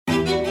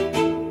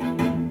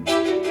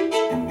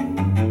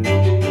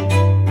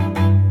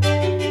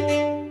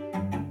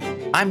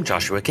I'm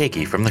Joshua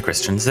Keiki from The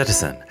Christian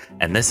Citizen,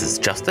 and this is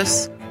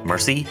Justice,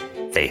 Mercy,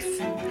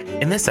 Faith.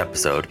 In this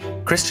episode,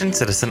 Christian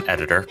Citizen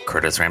editor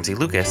Curtis Ramsey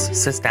Lucas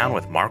sits down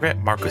with Margaret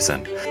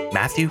Markuson,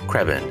 Matthew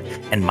Krebin,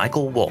 and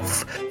Michael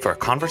Wolf for a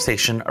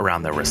conversation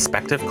around their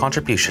respective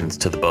contributions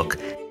to the book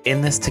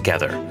In This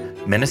Together,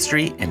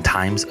 Ministry in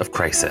Times of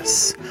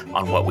Crisis,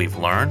 on what we've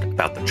learned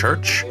about the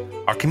church,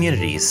 our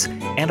communities,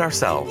 and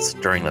ourselves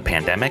during the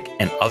pandemic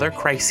and other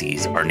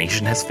crises our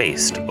nation has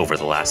faced over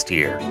the last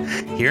year.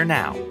 Here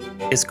now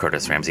is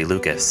Curtis Ramsey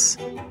Lucas.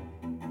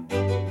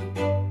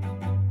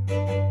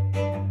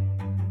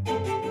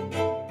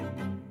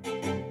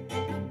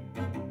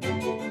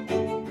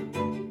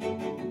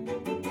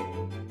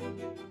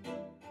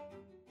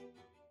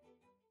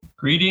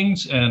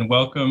 Greetings and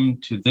welcome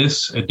to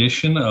this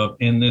edition of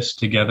In This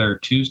Together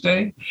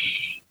Tuesday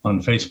on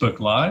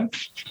Facebook Live.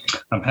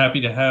 I'm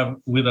happy to have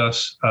with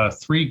us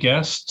three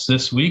guests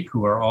this week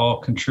who are all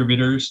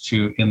contributors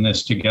to In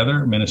This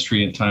Together,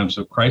 Ministry in Times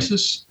of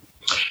Crisis.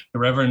 The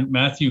Reverend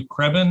Matthew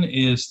Krebin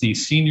is the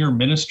senior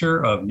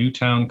minister of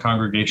Newtown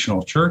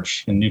Congregational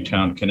Church in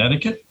Newtown,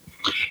 Connecticut,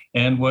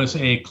 and was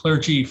a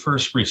clergy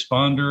first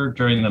responder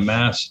during the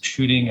mass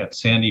shooting at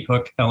Sandy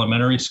Hook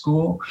Elementary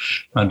School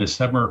on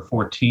December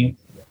 14,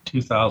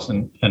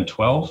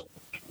 2012.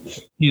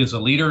 He is a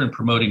leader in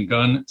promoting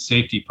gun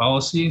safety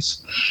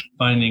policies,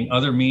 finding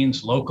other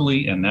means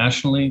locally and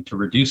nationally to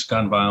reduce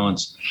gun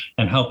violence,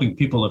 and helping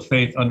people of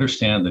faith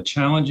understand the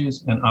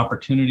challenges and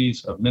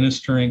opportunities of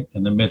ministering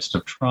in the midst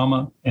of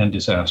trauma and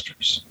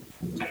disasters.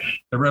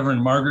 The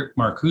Reverend Margaret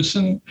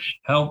Markuson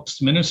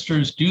helps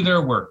ministers do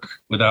their work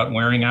without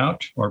wearing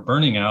out or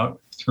burning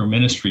out through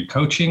ministry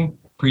coaching,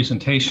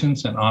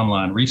 presentations, and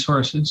online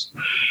resources.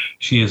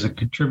 She is a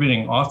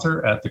contributing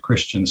author at The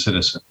Christian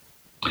Citizen.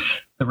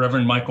 The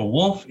Reverend Michael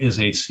Wolf is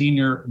a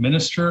senior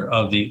minister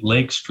of the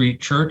Lake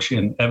Street Church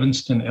in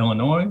Evanston,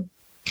 Illinois,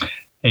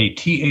 a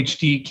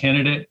THD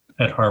candidate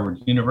at Harvard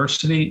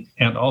University,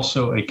 and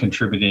also a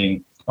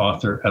contributing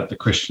author at The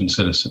Christian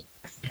Citizen.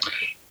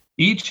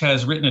 Each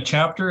has written a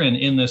chapter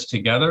in This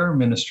Together,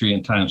 Ministry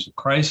in Times of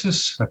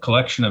Crisis, a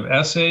collection of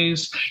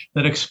essays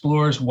that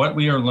explores what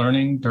we are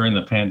learning during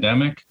the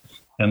pandemic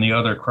and the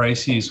other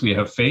crises we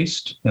have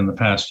faced in the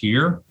past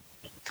year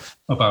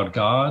about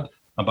God,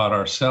 about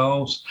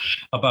ourselves,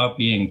 about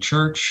being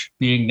church,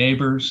 being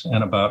neighbors,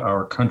 and about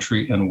our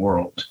country and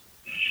world.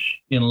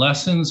 In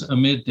Lessons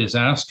Amid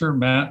Disaster,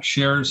 Matt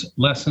shares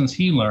lessons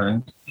he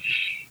learned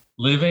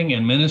living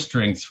and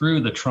ministering through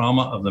the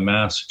trauma of the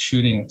mass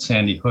shooting at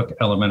Sandy Hook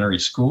Elementary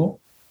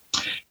School.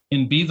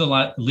 In Be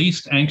the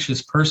Least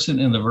Anxious Person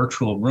in the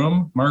Virtual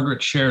Room,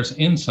 Margaret shares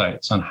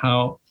insights on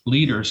how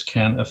leaders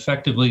can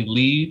effectively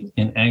lead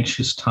in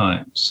anxious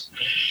times.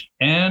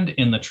 And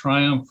in The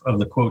Triumph of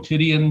the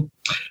Quotidian,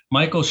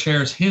 Michael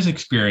shares his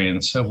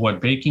experience of what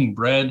baking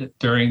bread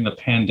during the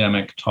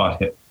pandemic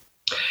taught him.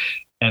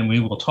 And we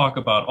will talk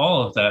about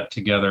all of that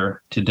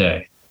together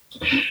today.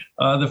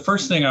 The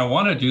first thing I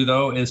want to do,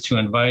 though, is to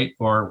invite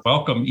or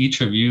welcome each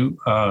of you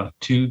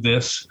to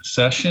this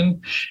session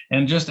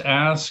and just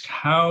ask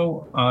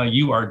how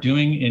you are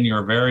doing in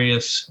your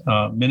various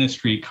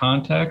ministry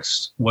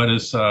contexts. What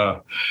does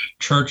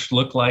church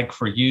look like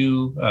for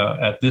you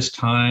at this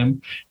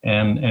time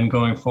and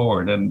going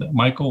forward? And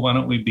Michael, why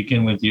don't we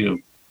begin with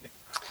you?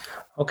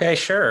 Okay,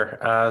 sure.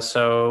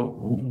 So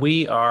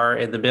we are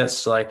in the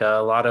midst, like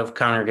a lot of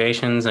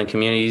congregations and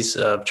communities,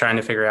 of trying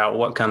to figure out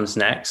what comes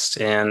next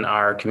in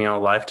our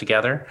communal life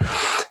together,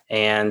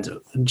 and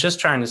just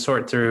trying to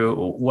sort through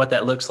what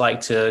that looks like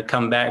to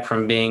come back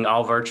from being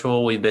all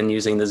virtual. We've been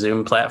using the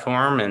Zoom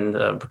platform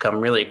and become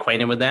really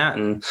acquainted with that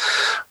and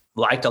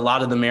liked a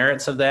lot of the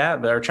merits of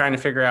that, but are trying to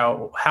figure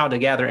out how to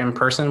gather in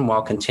person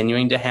while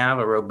continuing to have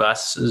a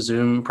robust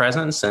Zoom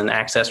presence and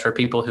access for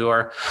people who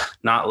are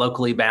not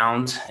locally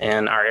bound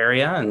in our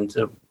area and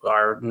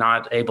are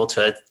not able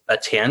to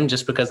attend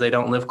just because they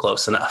don't live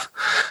close enough.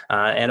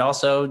 And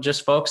also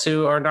just folks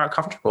who are not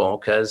comfortable,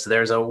 because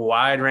there's a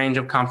wide range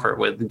of comfort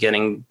with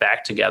getting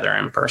back together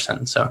in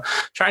person. So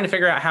trying to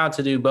figure out how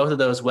to do both of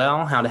those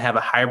well, how to have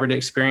a hybrid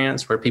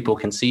experience where people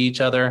can see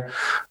each other.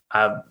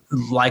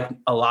 Like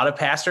a lot of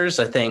pastors,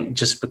 I think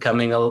just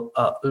becoming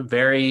a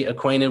very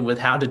acquainted with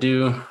how to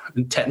do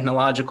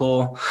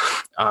technological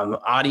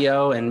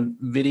audio and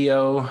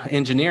video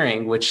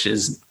engineering, which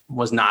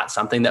was not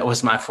something that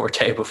was my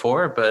forte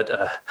before. But,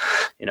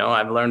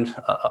 I've learned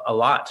a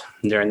lot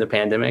during the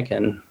pandemic,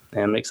 and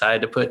I'm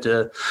excited to put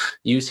to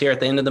use here at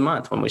the end of the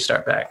month when we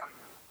start back.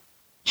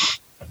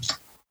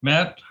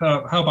 Matt,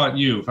 how about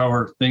you? How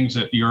are things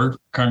at your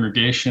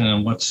congregation,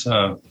 and what's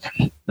the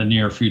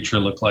near future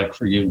look like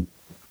for you?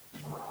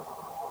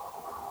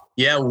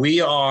 Yeah,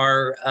 we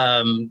are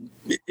in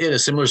a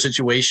similar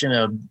situation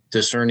of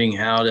discerning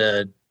how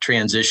to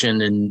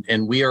transition,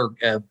 and we are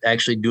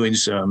actually doing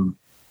some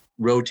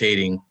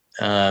rotating.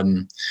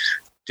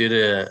 Did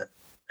a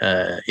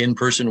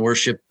in-person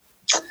worship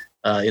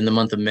in the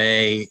month of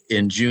May.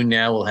 In June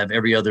now, we'll have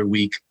every other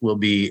week will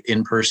be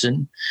in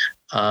person,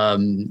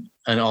 and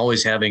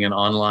always having an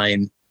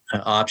online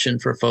option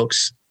for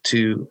folks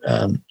to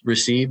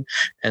receive.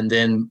 And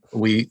then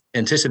we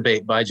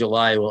anticipate by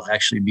July we'll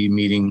actually be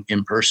meeting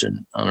in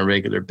person on a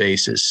regular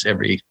basis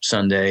every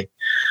Sunday,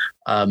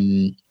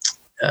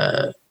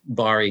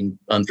 barring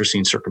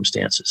unforeseen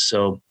circumstances.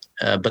 So,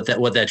 but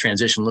what that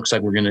transition looks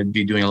like, we're going to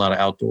be doing a lot of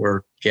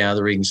outdoor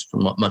gatherings for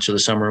much of the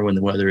summer when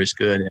the weather is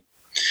good.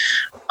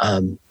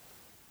 And,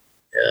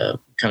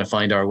 kind of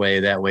find our way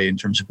that way in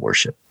terms of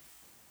worship.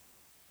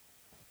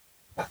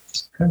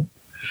 Okay.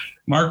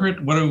 Margaret,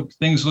 what do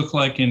things look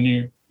like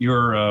in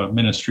your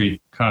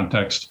ministry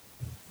context?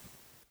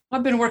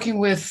 I've been working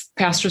with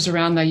pastors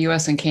around the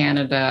U.S. and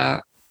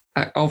Canada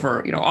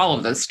over all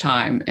of this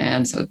time,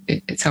 and so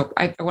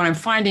what I'm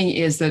finding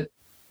is that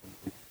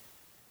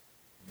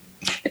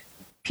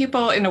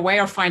people, in a way,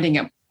 are finding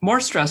it more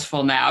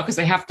stressful now because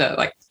they have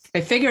to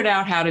they figured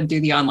out how to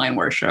do the online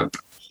worship,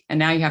 and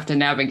now you have to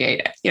navigate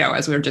it.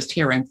 As we were just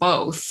hearing,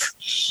 both,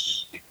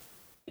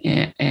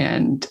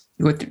 and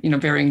with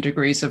varying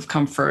degrees of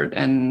comfort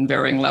and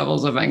varying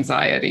levels of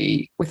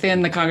anxiety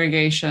within the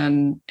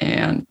congregation,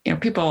 and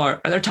people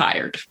they're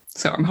tired.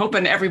 So I'm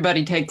hoping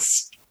everybody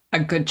takes a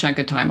good chunk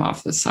of time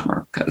off this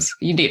summer because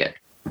you need it.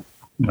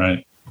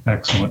 Right.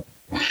 Excellent.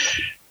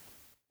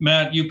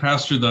 Matt, you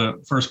pastor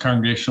the First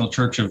Congregational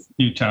Church of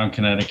Newtown,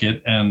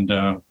 Connecticut, and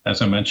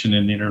as I mentioned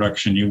in the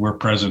introduction, you were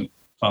present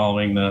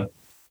following the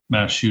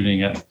mass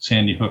shooting at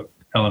Sandy Hook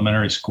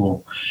Elementary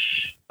School.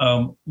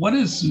 What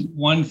is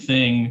one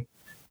thing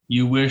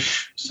you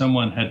wish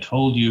someone had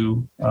told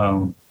you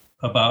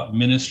about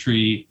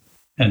ministry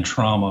and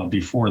trauma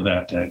before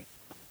that day?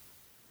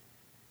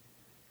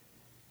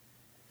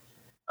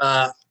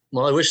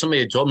 Well, I wish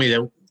somebody had told me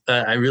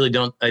that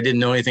I didn't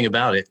know anything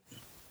about it,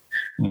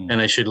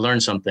 and I should learn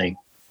something.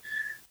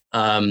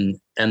 And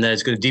that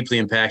it's going to deeply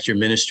impact your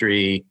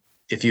ministry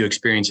if you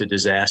experience a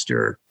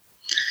disaster.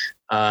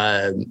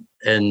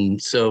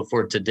 And so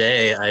for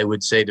today, I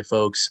would say to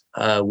folks,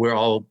 we're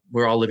all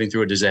living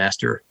through a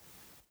disaster.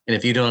 And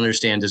if you don't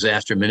understand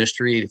disaster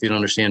ministry, if you don't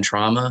understand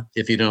trauma,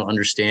 if you don't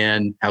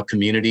understand how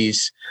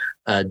communities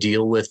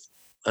deal with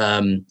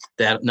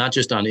that, not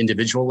just on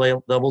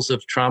individual levels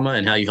of trauma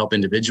and how you help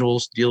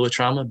individuals deal with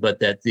trauma, but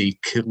that the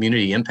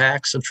community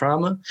impacts of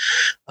trauma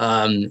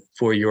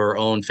for your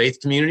own faith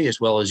community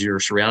as well as your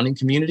surrounding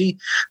community,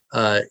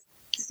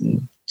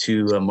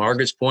 to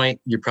Margaret's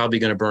point, you're probably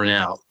going to burn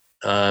out.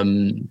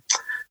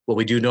 What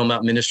we do know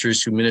about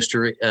ministers who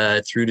minister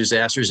through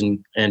disasters,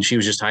 and she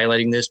was just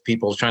highlighting this,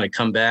 people trying to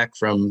come back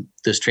from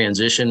this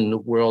transition. The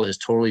world has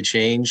totally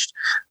changed.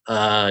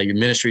 Your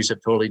ministries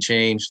have totally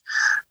changed.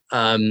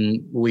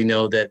 We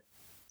know that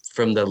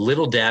from the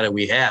little data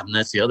we have, and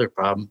that's the other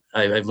problem,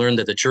 I've learned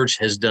that the church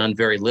has done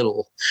very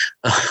little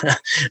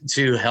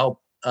to help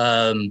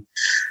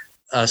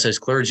us as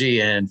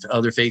clergy and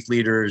other faith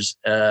leaders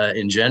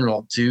in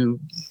general to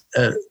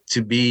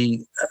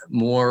be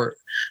more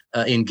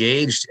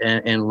engaged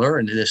and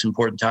learn this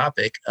important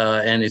topic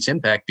and its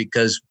impact,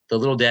 because the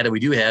little data we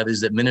do have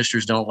is that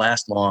ministers don't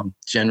last long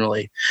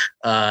generally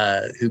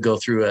who go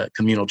through a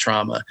communal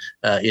trauma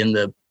in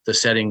the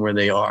setting where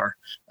they are.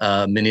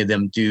 Many of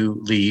them do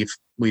leave.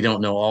 We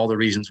don't know all the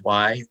reasons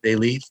why they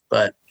leave,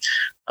 but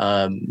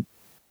I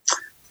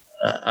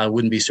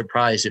wouldn't be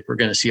surprised if we're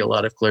going to see a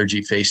lot of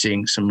clergy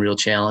facing some real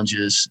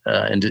challenges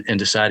and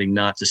deciding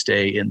not to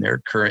stay in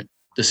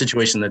the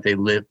situation that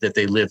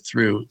they lived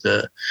through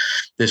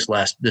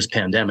this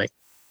pandemic.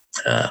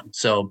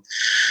 So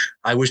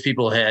I wish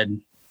people had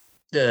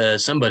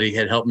somebody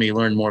had helped me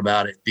learn more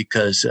about it,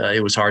 because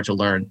it was hard to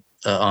learn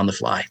on the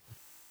fly.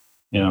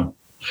 Yeah.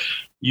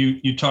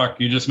 You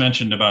just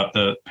mentioned about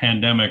the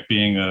pandemic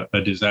being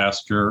a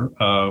disaster,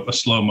 a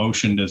slow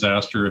motion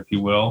disaster, if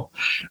you will,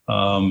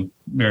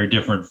 very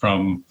different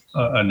from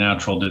a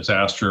natural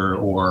disaster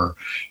or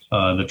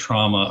the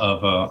trauma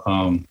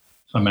of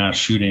a mass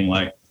shooting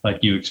like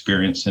you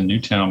experienced in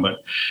Newtown. But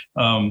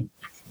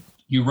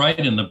you write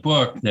in the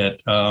book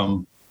that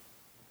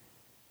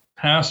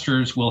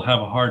pastors will have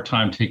a hard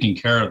time taking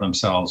care of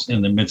themselves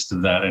in the midst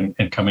of that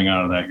and coming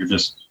out of that. You're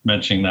just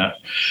mentioning that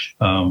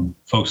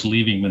folks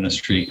leaving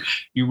ministry.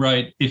 You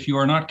write, if you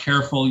are not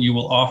careful, you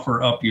will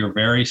offer up your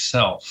very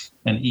self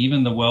and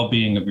even the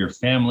well-being of your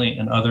family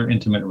and other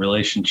intimate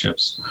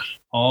relationships,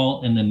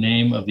 all in the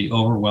name of the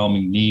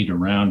overwhelming need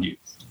around you.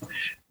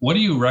 What do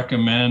you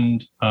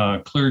recommend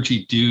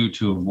clergy do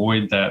to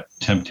avoid that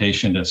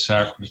temptation to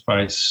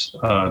sacrifice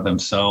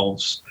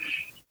themselves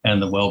and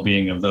the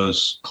well-being of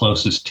those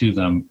closest to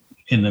them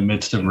in the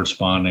midst of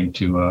responding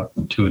to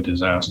a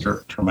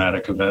disaster,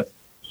 traumatic event?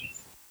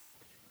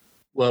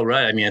 Well,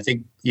 right. I mean, I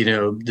think,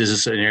 this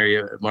is an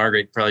area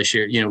Margaret probably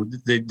shared,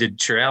 the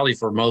chirality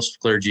for most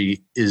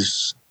clergy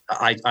is,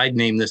 I'd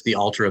name this the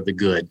altar of the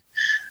good,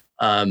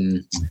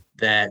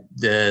 that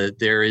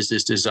there is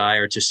this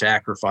desire to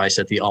sacrifice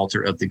at the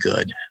altar of the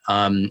good.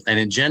 And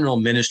in general,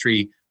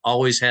 ministry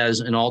always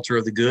has an altar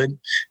of the good.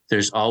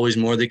 There's always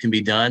more that can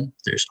be done.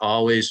 There's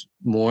always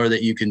more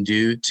that you can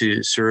do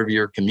to serve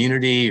your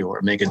community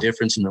or make a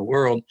difference in the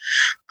world.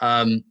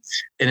 In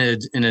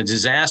a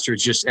disaster,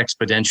 it's just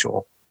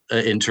exponential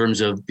in terms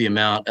of the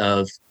amount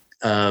of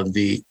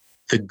the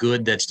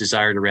good that's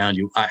desired around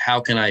you. How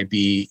can I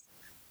be,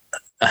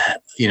 a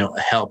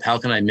help? How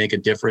can I make a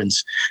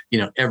difference,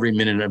 every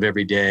minute of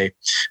every day?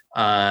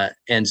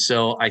 And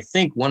so I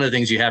think one of the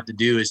things you have to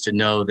do is to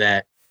know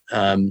that,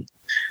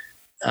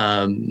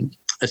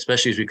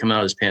 especially as we come out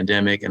of this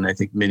pandemic, and I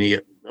think I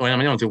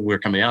don't think we're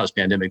coming out of this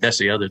pandemic. That's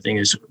the other thing,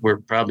 is we're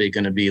probably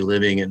going to be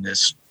living in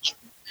this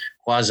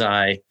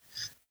quasi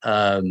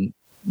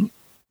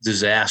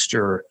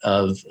disaster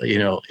of,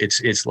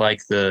 it's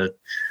like the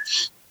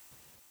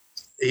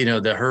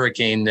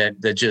hurricane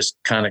that just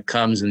kind of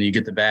comes, and you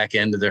get the back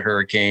end of the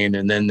hurricane,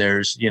 and then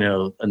there's,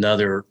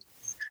 another,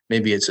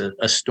 maybe it's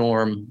a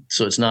storm,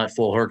 so it's not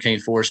full hurricane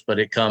force, but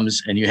it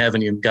comes and you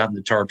haven't even gotten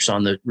the tarps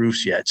on the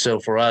roofs yet. So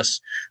for us,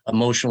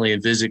 emotionally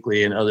and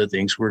physically and other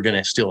things, we're going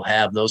to still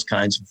have those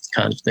kinds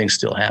of things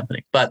still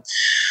happening. But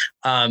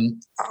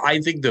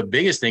I think the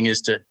biggest thing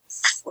is to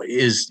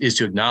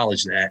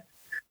acknowledge that,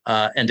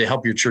 and to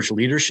help your church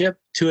leadership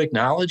to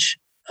acknowledge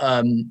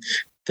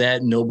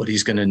that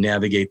nobody's going to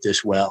navigate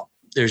this well.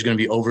 There's going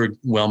to be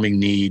overwhelming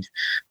need.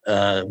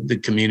 The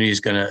community is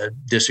going to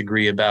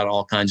disagree about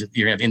all kinds of,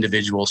 you're going to have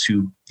individuals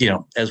who,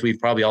 as we've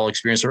probably all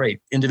experienced already,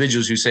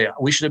 individuals who say,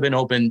 we should have been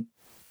open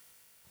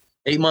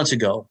 8 months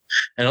ago.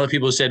 And other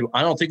people said,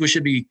 I don't think we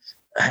should be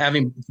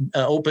having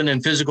open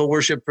and physical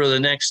worship for the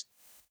next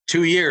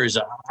 2 years.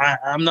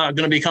 I'm not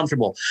going to be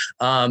comfortable.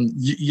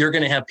 You're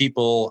going to have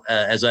people,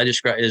 as I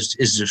described, is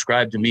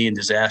described to me in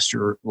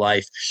Disaster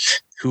Life,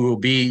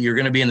 you're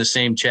going to be in the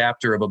same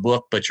chapter of a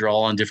book, but you're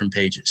all on different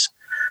pages.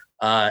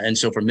 And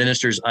so for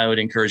ministers, I would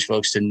encourage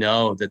folks to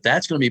know that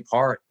that's going to be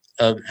part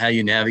of how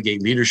you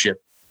navigate leadership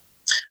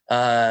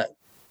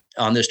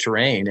on this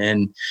terrain.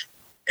 And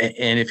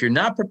if you're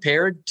not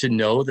prepared to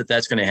know that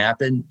that's going to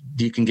happen,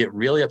 you can get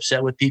really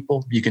upset with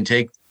people. You can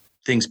take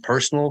things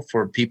personal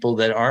for people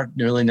that aren't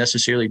really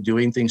necessarily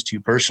doing things to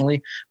you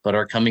personally, but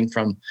are coming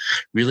from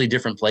really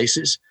different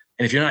places.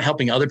 And if you're not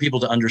helping other people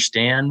to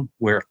understand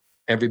where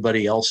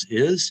everybody else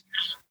is,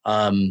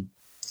 and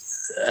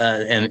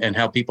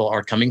how people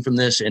are coming from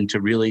this, and to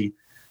really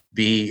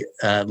be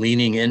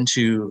leaning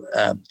into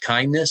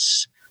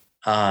kindness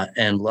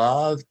and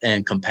love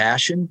and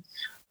compassion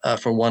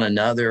for one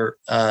another,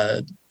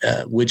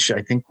 which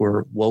I think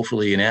we're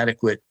woefully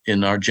inadequate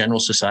in our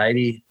general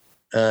society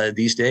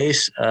these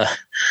days.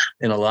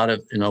 In a lot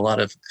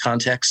of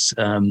contexts,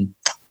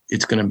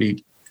 it's going to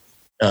be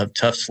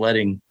tough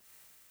sledding.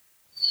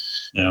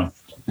 Yeah.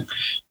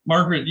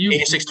 Margaret,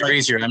 86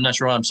 degrees here. I'm not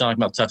sure why I'm talking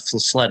about tough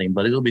sledding,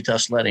 but it'll be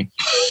tough sledding.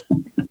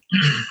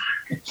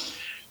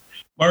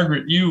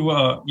 Margaret,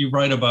 you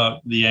write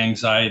about the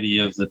anxiety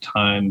of the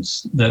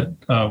times that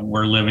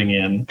we're living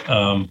in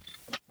and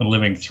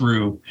living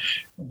through.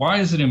 Why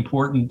is it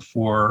important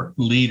for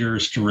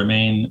leaders to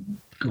remain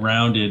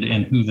grounded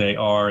in who they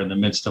are in the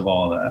midst of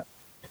all that?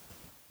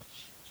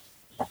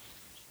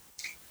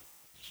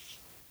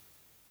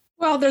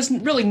 Well, there's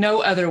really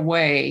no other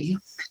way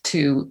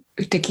to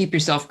keep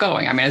yourself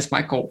going. I mean, as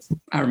Michael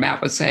or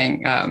Matt was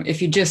saying,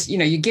 if you just,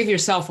 you give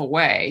yourself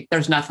away,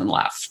 there's nothing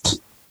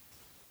left.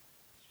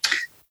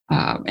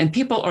 And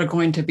people are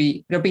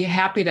they'll be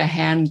happy to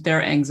hand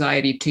their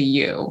anxiety to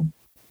you.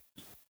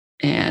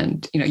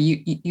 And,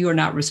 you are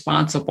not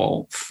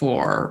responsible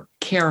for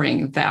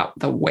carrying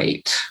the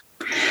weight.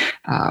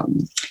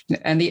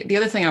 And the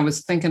other thing I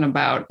was thinking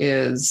about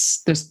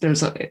is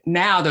there's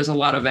a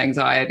lot of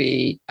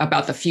anxiety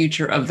about the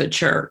future of the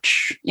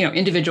church,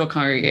 individual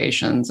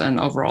congregations and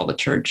overall the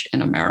church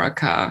in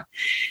America.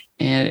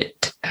 And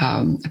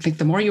I think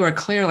the more you are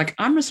clear, like,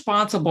 I'm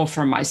responsible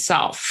for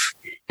myself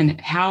and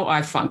how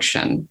I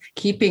function,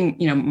 keeping,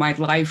 my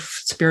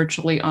life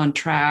spiritually on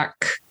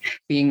track,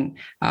 being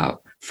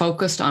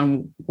focused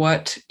on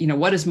what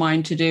is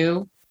mine to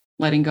do,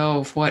 letting go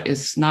of what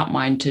is not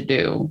mine to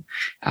do.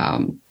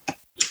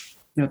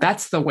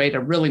 That's the way to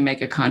really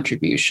make a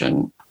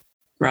contribution,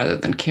 rather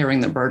than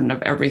carrying the burden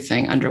of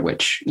everything under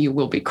which you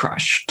will be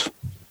crushed.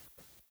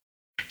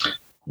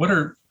 What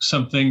are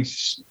some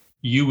things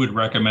you would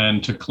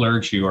recommend to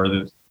clergy, or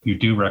that you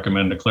do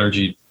recommend to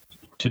clergy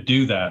to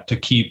do that, to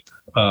keep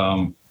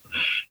the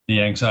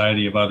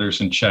anxiety of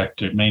others in check,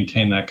 to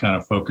maintain that kind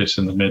of focus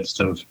in the midst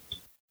of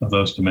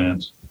those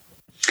demands?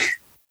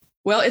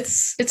 Well,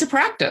 it's a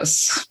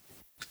practice.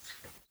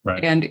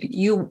 Right. And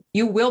you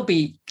will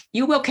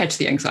catch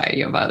the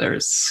anxiety of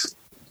others,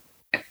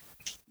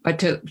 but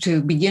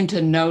to begin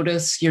to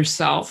notice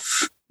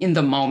yourself in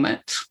the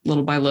moment,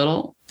 little by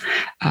little,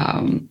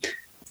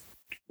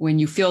 when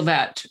you feel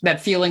that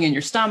feeling in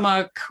your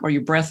stomach, or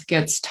your breath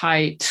gets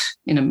tight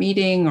in a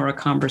meeting or a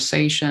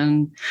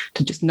conversation,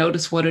 to just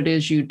notice what it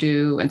is you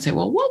do and say,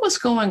 well, what was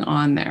going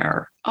on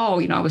there?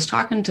 Oh, I was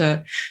talking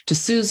to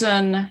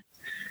Susan.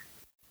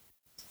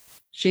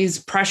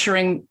 She's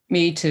pressuring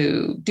me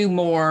to do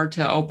more,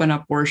 to open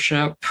up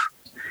worship.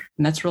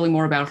 And that's really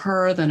more about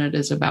her than it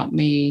is about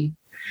me.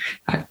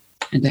 And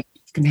that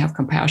you can have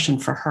compassion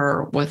for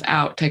her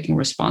without taking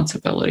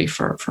responsibility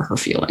for her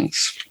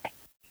feelings.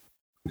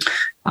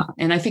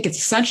 And I think it's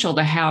essential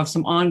to have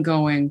some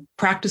ongoing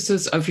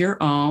practices of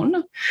your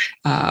own,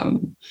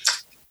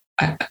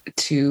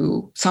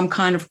 to some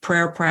kind of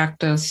prayer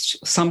practice,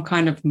 some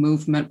kind of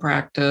movement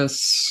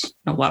practice.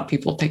 A lot of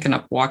people taking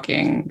up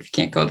walking, if you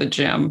can't go to the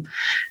gym,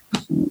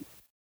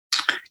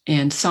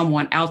 and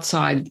someone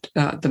outside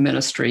the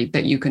ministry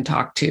that you can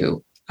talk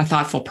to, a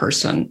thoughtful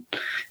person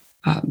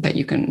that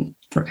you can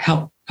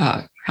help.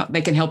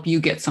 They can help you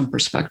get some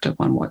perspective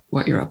on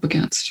what you're up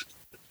against.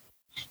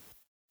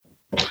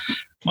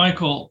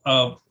 Michael,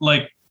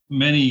 like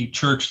many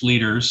church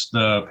leaders,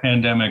 the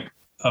pandemic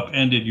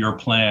upended your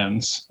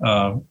plans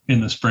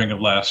in the spring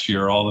of last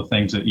year, all the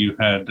things that you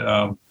had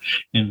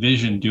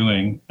envisioned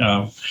doing,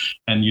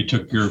 and you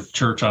took your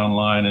church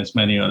online as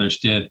many others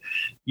did.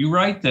 You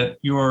write that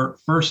your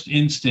first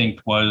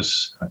instinct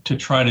was to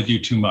try to do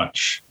too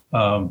much.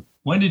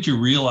 When did you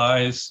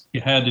realize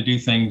you had to do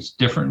things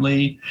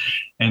differently?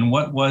 And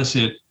what was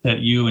it that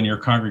you and your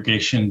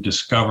congregation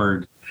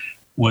discovered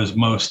was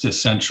most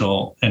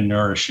essential and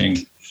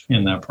nourishing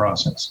in that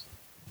process?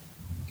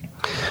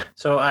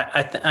 So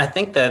I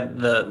think that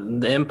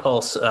the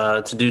impulse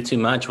to do too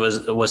much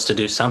was to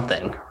do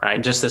something,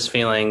 right? Just this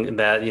feeling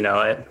that,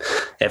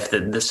 if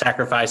the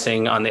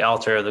sacrificing on the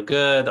altar of the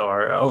good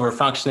or over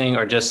functioning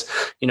or just,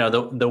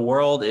 the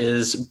world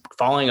is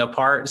falling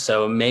apart.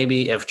 So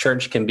maybe if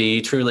church can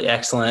be truly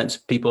excellent,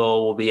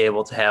 people will be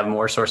able to have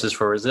more sources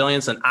for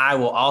resilience. And I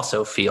will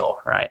also feel,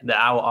 right, that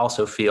I will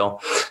also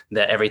feel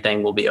that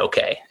everything will be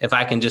okay. If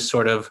I can just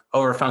sort of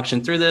over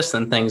function through this,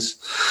 then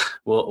things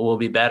will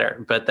be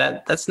better. But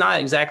that's not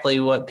exactly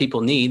what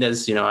people need,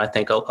 as I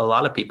think a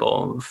lot of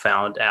people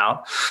found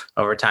out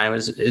over time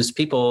is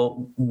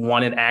people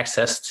wanted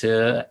access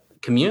to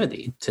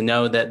community, to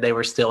know that they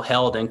were still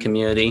held in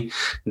community,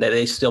 that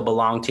they still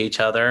belonged to each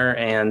other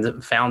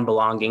and found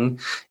belonging,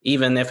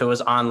 even if it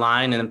was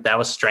online. And that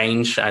was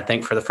strange, I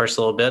think, for the first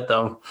little bit,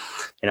 though.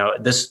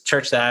 This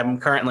church that I'm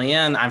currently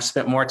in, I've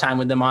spent more time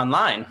with them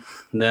online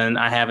than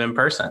I have in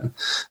person.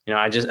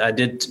 I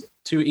did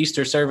 2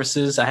 Easter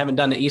services. I haven't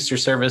done an Easter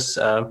service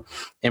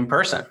in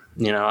person.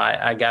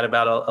 I got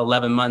about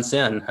 11 months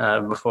in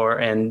before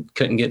and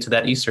couldn't get to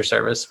that Easter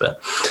service.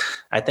 But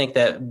I think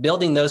that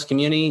building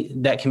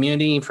that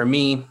community for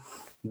me,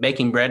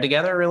 baking bread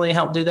together really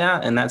helped do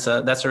that. And that's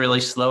a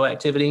really slow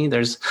activity.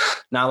 There's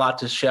not a lot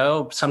to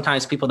show.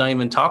 Sometimes people don't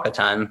even talk a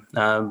ton,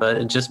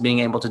 but just being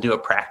able to do a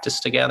practice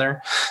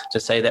together to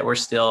say that we're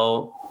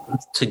still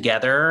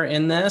together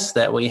in this,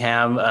 that we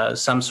have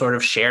some sort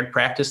of shared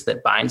practice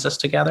that binds us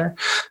together.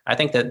 I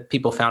think that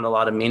people found a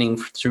lot of meaning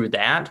through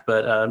that,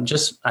 but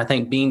I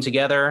think being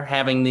together,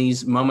 having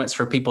these moments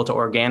for people to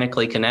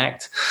organically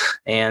connect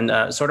and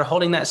sort of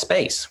holding that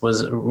space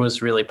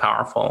was really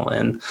powerful.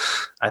 And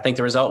I think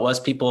the result was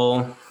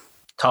people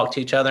talk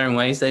to each other in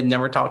ways they'd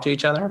never talked to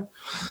each other.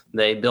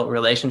 They built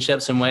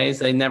relationships in ways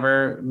they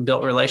never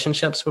built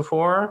relationships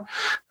before.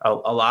 A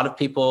lot of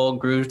people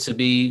grew to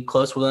be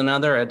close with one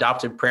another,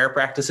 adopted prayer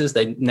practices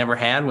they never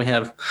had. We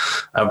have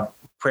a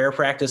prayer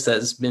practice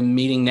that's been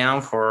meeting now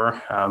for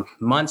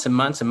months and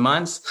months and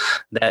months,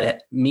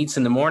 that meets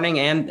in the morning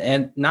and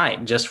at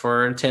night just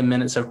for 10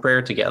 minutes of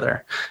prayer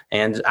together.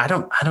 And I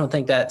don't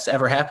think that's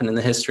ever happened in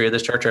the history of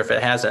this church, or if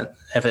it has,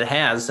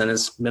 then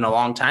it's been a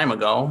long time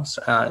ago,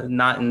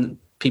 not in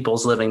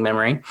people's living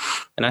memory.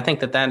 And I think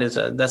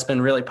that's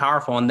been really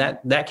powerful. And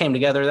that came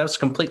together. That was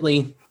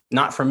completely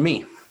not from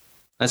me.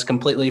 That's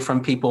completely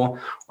from people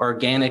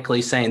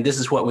organically saying, this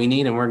is what we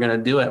need and we're going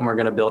to do it and we're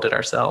going to build it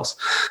ourselves.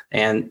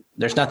 And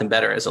there's nothing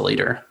better as a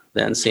leader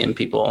than seeing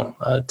people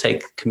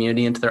take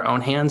community into their own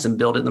hands and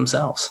build it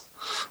themselves.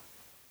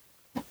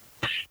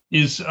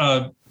 Is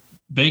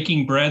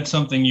baking bread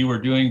something you were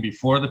doing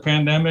before the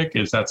pandemic?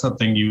 Is that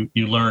something you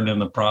learned in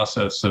the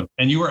process of,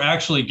 and you were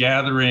actually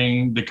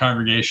gathering the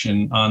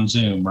congregation on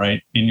Zoom,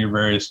 right? In your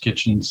various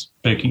kitchens,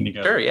 baking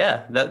together? Sure.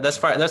 Yeah. That's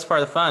part of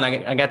the fun.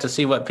 I got to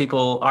see what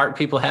art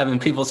people have in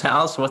people's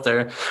house, what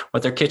their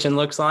kitchen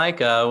looks like,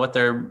 what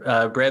their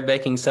bread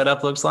baking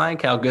setup looks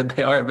like, how good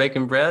they are at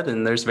baking bread.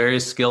 And there's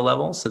various skill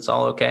levels. It's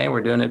all okay.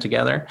 We're doing it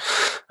together.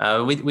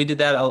 We did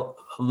that a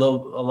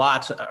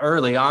lot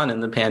early on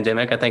in the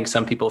pandemic. I think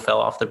some people fell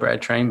off the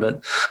bread train,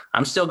 but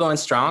I'm still going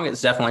strong.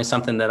 It's definitely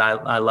something that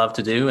I love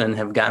to do and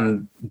have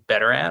gotten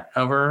better at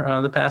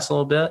over the past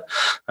little bit,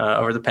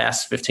 over the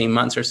past 15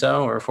 months or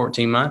so, or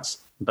 14 months.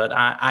 But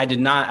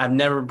I've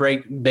never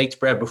baked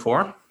bread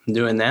before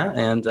doing that.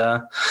 And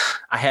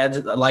I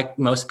had, like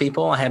most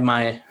people, I had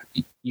my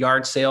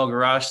yard sale,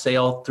 garage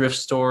sale, thrift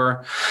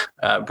store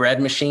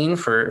bread machine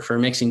for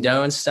mixing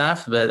dough and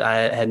stuff, but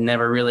I had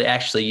never really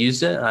actually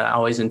used it. I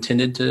always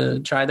intended to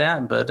try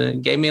that, but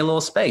it gave me a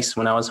little space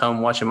when I was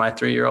home watching my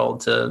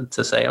 3-year-old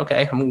to say,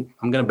 okay, I'm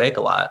going to bake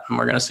a lot and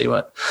we're going to see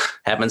what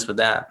happens with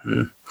that.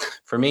 And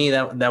for me,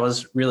 that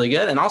was really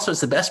good. And also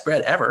it's the best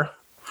bread ever.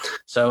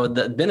 So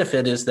the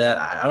benefit is that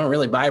I don't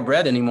really buy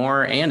bread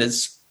anymore, and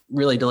it's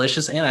really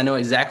delicious, and I know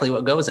exactly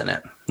what goes in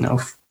it.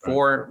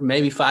 4,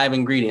 maybe 5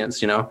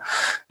 ingredients,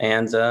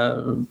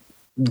 and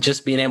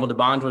just being able to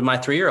bond with my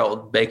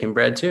 3-year-old baking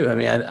bread too. I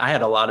mean, I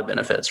had a lot of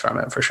benefits from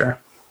it for sure.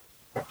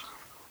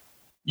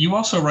 You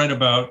also write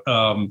about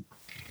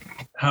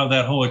how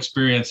that whole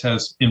experience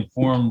has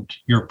informed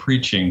your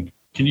preaching.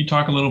 Can you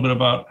talk a little bit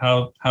about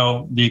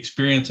how the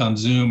experience on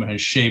Zoom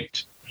has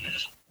shaped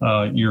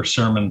your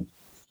sermon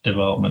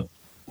development?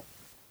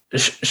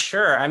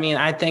 Sure. I mean,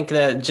 I think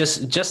that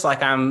just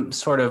like I'm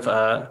sort of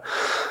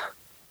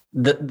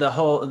the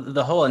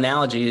whole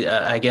analogy,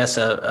 I guess,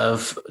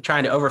 of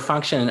trying to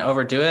overfunction and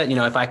overdo it.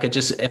 If I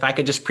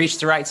could just preach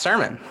the right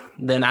sermon,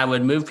 then I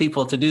would move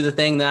people to do the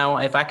thing. Now,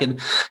 if I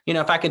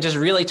could just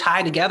really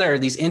tie together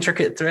these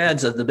intricate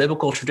threads of the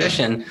biblical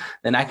tradition,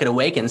 then I could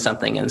awaken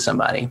something in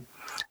somebody.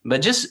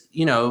 But just,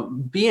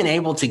 being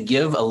able to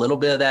give a little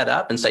bit of that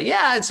up and say,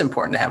 yeah, it's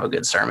important to have a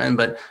good sermon.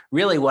 But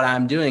really what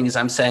I'm doing is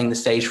I'm setting the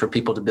stage for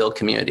people to build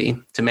community,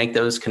 to make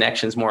those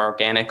connections more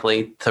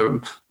organically,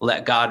 to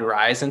let God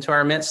rise into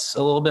our midst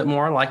a little bit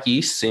more like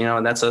yeast,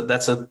 and that's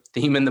a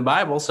theme in the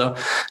Bible. So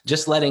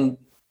just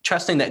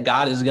trusting that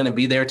God is going to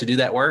be there to do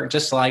that work.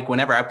 Just like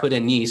whenever I put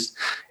in yeast,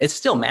 it's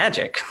still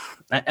magic.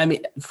 I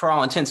mean, for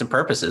all intents and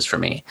purposes for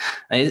me,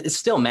 it's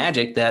still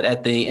magic that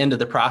at the end of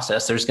the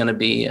process, there's going to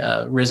be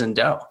risen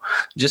dough.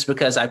 Just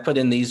because I put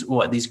in these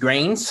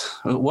grains,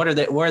 what are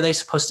they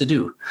supposed to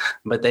do?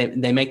 But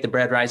they make the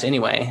bread rise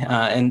anyway.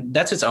 And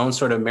that's its own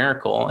sort of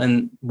miracle.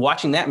 And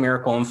watching that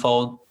miracle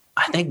unfold,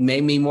 I think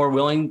made me more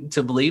willing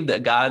to believe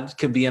that God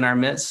could be in our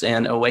midst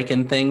and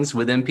awaken things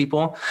within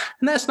people.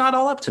 And that's not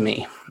all up to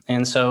me.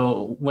 And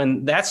so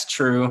when that's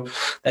true,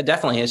 that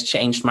definitely has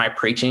changed my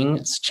preaching.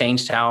 It's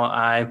changed how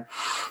I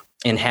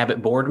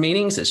inhabit board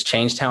meetings. It's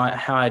changed how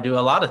I do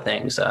a lot of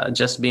things.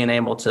 Just being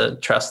able to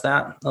trust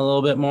that a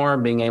little bit more,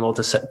 being able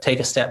to take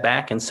a step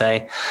back and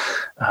say,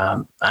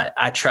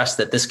 I trust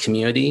that this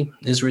community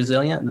is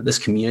resilient, that this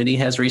community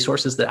has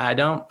resources that I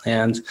don't.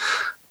 And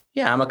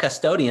yeah, I'm a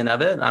custodian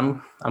of it.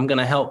 I'm going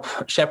to help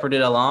shepherd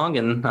it along,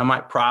 and I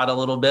might prod a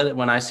little bit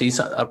when I see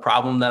a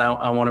problem that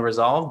I want to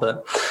resolve,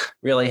 but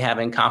really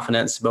having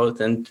confidence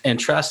both and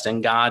trust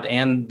in God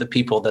and the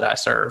people that I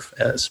serve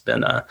has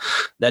been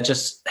that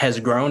just has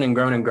grown and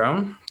grown and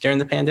grown during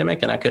the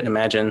pandemic, and I couldn't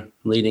imagine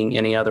leading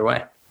any other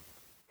way.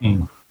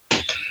 Mm.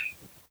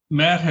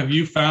 Matt, have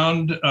you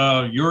found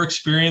your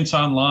experience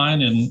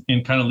online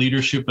in kind of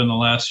leadership in the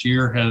last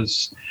year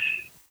has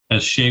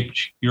shaped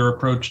your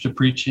approach to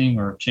preaching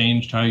or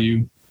changed how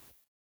you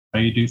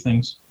do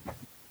things?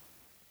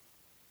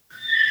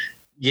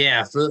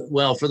 Yeah, for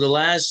the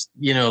last,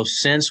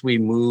 since we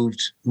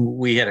moved,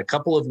 we had a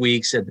couple of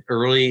weeks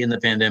early in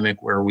the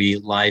pandemic where we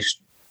live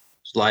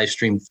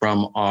streamed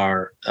from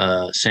our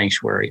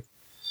sanctuary.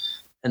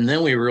 And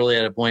then we really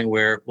at a point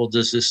where,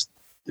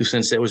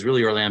 since it was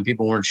really early on,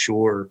 people weren't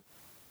sure,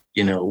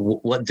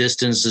 what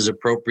distance is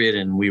appropriate.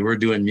 And we were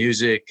doing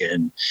music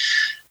and,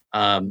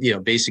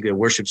 basically a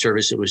worship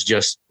service. It was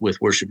just with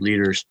worship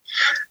leaders.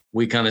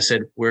 We kind of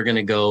said, we're going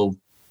to go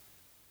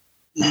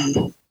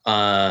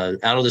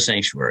out of the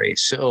sanctuary.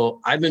 So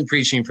I've been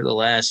preaching for the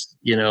last,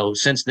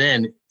 since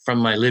then from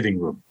my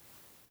living room.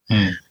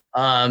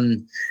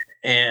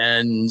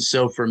 And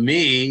so for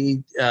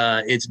me,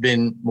 it's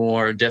been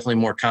definitely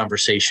more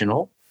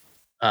conversational.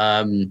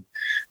 My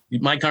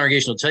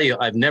congregation will tell you,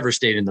 I've never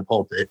stayed in the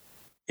pulpit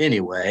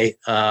anyway.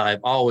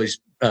 I've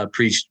always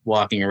preached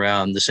walking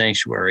around the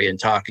sanctuary and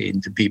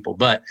talking to people,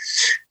 but,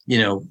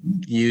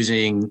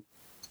 using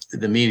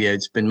the media,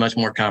 it's been much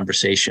more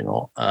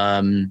conversational,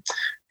 and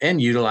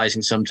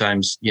utilizing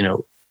sometimes,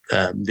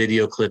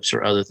 video clips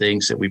or other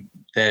things that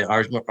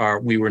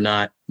we were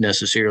not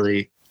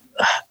necessarily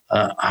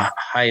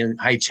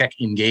high tech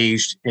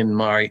engaged in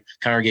my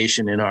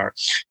congregation in our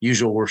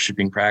usual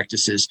worshiping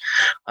practices.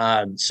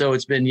 So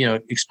it's been,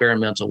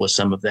 experimental with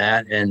some of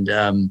that. And,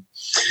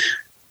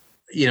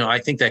 I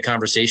think that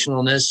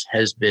conversationalness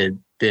has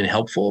been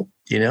helpful.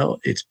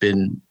 It's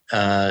been,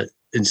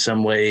 in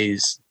some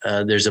ways,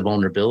 there's a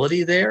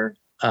vulnerability there.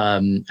 I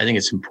think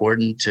it's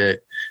important to,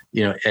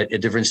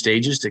 at different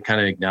stages to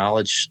kind of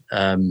acknowledge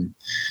that,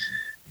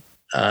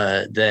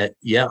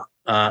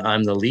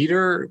 I'm the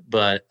leader,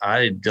 but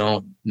I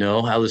don't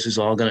know how this is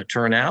all going to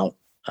turn out.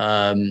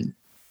 I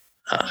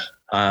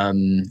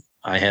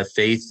have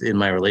faith in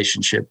my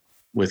relationship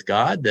with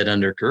God that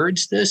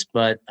undergirds this,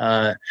 but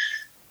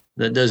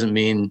that doesn't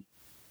mean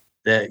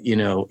that,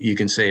 you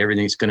can say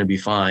everything's going to be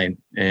fine.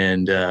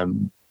 And,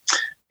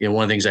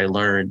 one of the things I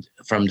learned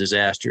from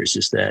disasters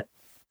is that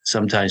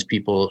sometimes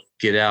people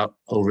get out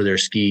over their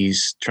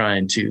skis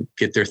trying to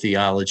get their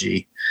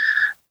theology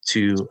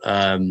to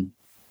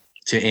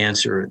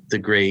answer the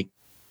great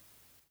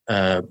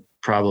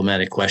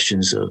problematic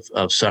questions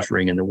of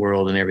suffering in the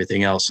world and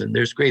everything else. And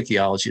there's great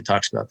theology that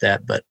talks about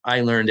that. But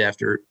I learned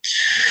after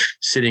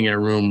sitting in a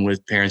room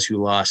with parents who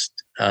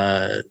lost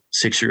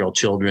 6-year-old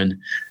children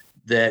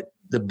that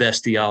the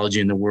best theology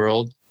in the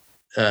world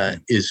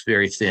is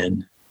very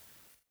thin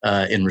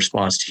in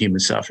response to human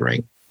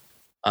suffering.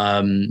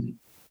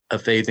 A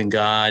faith in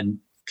God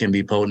can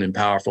be potent and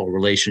powerful.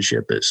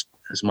 Relationship, as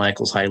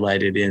Michael's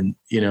highlighted in,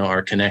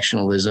 our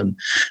connectionalism,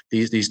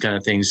 these kind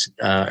of things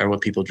are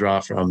what people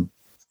draw from.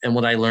 And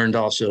what I learned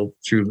also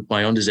through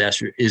my own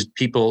disaster is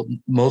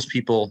most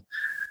people,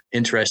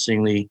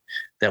 interestingly,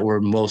 that were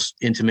most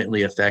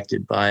intimately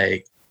affected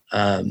by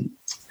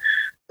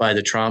by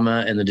the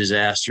trauma and the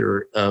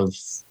disaster of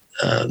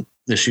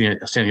the shooting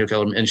at Sandy Hook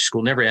Elementary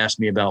School never asked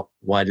me about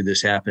why did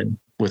this happen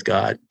with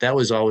God. That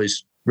was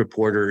always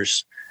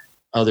reporters,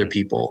 other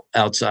people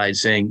outside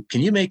saying,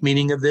 can you make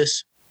meaning of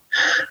this?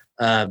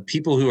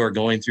 People who are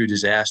going through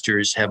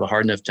disasters have a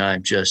hard enough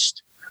time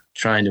just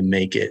trying to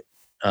make it.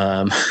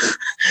 And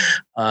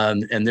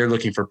they're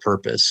looking for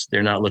purpose.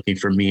 They're not looking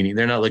for meaning.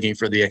 They're not looking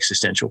for the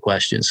existential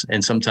questions.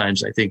 And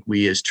sometimes I think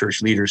we as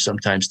church leaders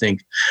sometimes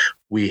think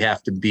we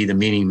have to be the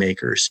meaning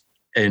makers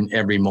in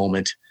every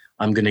moment.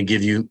 I'm going to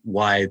give you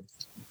why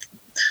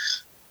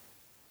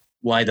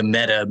the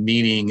meta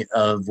meaning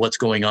of what's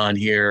going on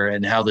here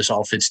and how this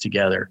all fits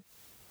together.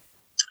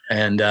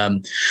 And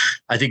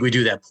I think we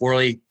do that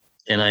poorly.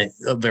 And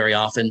very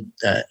often,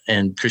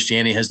 and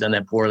Christianity has done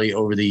that poorly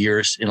over the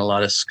years in a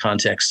lot of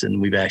contexts, and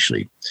we've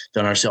actually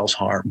done ourselves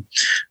harm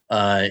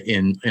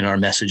in our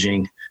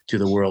messaging to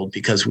the world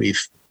because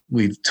we've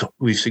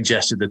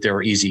suggested that there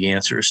are easy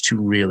answers to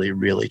really,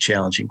 really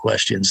challenging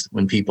questions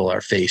when people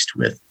are faced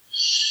with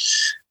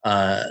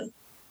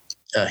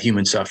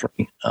human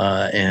suffering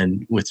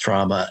and with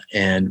trauma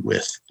and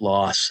with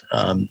loss.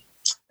 And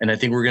I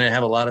think we're going to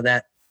have a lot of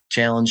that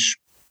challenge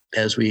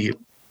as we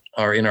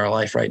are in our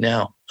life right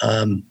now.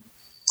 And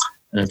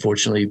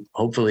unfortunately,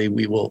 hopefully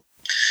we will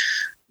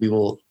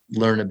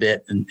learn a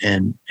bit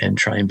and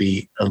try and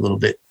be a little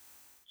bit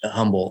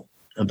humble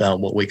about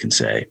what we can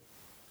say.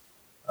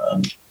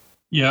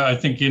 Yeah, I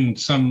think in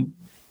some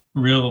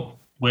real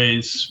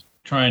ways,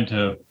 trying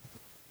to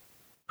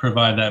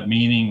provide that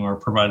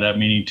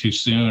meaning too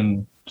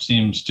soon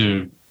seems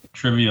to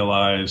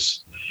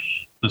trivialize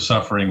the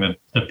suffering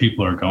that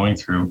people are going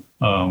through.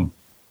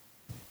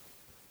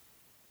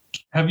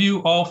 Have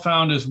you all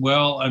found as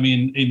well, I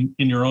mean,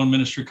 in your own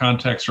ministry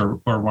context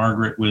or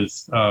Margaret,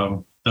 with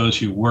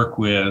those you work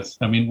with,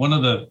 I mean, one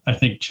of the, I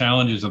think,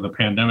 challenges of the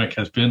pandemic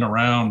has been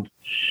around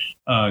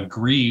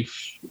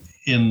grief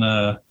in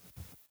the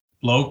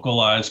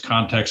localized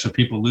context of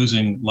people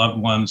losing loved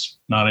ones,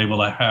 not able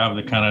to have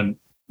the kind of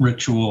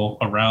ritual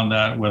around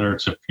that, whether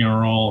it's a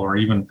funeral or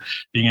even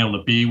being able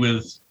to be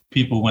with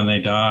people when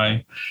they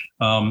die.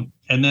 And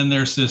then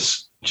there's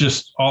this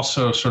just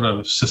also sort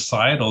of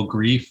societal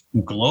grief,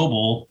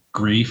 global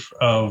grief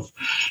of,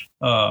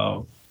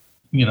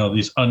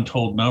 these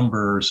untold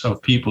numbers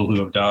of people who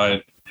have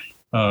died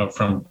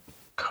from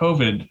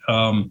COVID.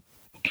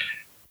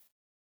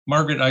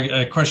 Margaret,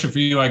 a question for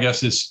you, I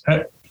guess, is,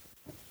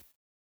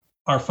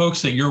 are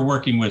folks that you're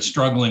working with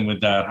struggling with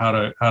that? How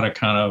to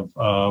kind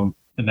of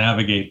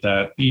navigate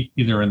that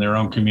either in their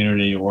own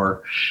community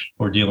or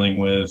dealing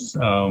with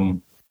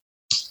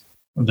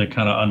the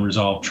kind of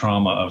unresolved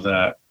trauma of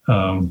that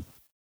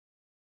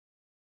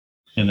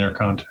in their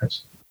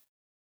context?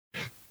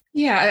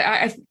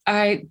 Yeah,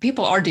 I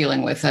people are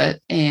dealing with it,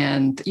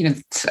 and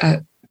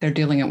they're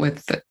dealing it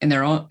with in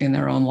their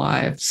own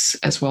lives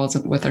as well as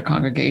with their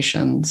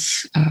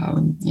congregations.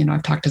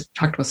 I've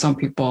talked with some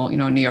people,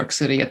 in New York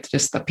City at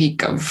just the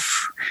peak of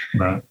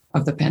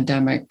the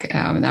pandemic,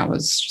 and that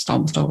was just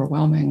almost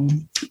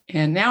overwhelming.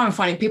 And now I'm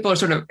finding people are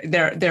sort of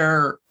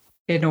they're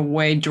in a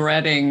way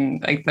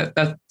dreading like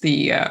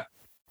the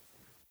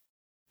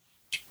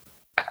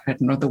I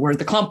don't know the word,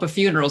 the clump of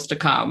funerals to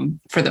come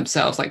for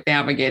themselves, like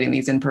navigating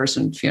these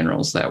in-person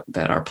funerals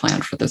that are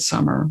planned for this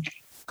summer.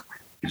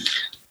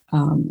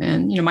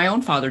 And my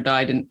own father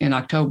died in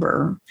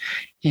October,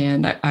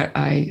 and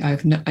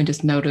I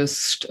just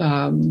noticed.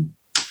 I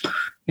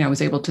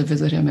was able to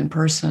visit him in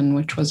person,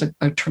 which was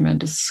a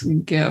tremendous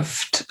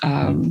gift.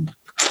 But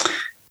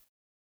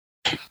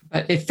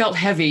it felt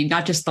heavy,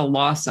 not just the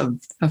loss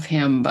of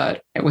him,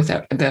 but with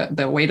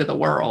the weight of the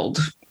world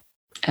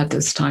at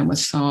this time with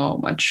so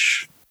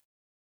much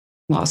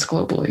loss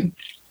globally.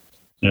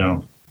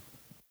 Yeah.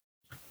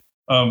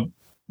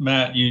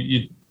 Matt,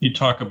 you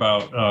talk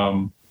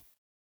about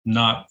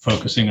not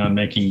focusing on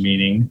making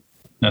meaning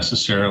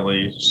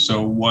necessarily.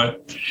 So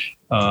what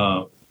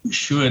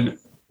should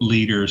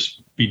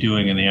leaders be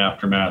doing in the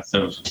aftermath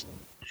of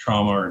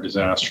trauma or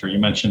disaster? You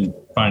mentioned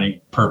finding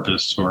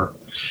purpose or...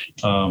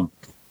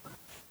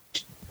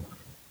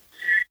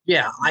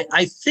 Yeah,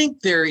 I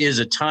think there's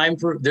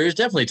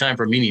definitely time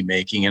for meaning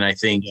making. And I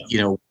think,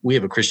 we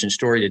have a Christian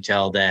story to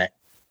tell that,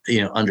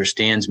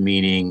 understands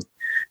meaning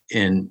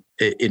in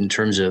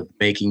terms of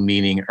making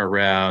meaning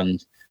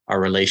around our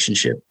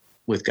relationship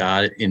with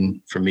God,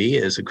 for me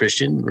as a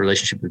Christian,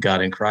 relationship with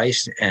God in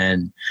Christ,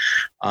 and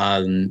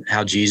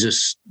how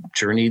Jesus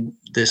journeyed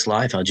this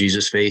life, how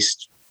Jesus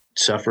faced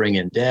suffering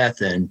and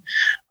death. And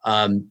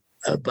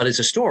but it's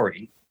a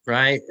story,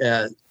 right?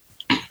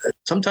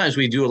 Sometimes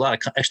we do a lot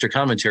of extra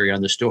commentary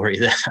on the story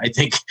that I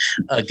think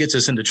gets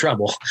us into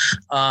trouble.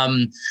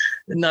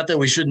 Not that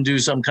we shouldn't do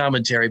some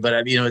commentary,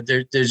 but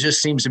there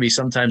just seems to be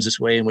sometimes this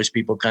way in which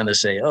people kind of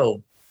say,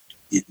 "Oh,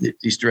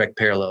 these direct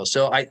parallels."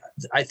 So I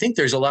think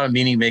there's a lot of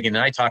meaning making,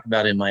 and I talk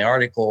about in my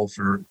article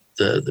for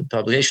the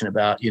publication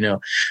about,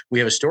 we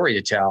have a story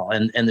to tell,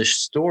 and the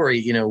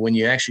story, when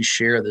you actually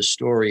share the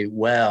story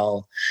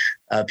well,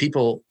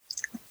 people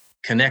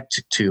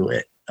connect to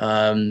it.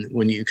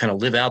 when you kind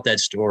of live out that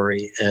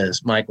story,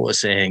 as Michael was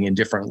saying, in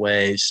different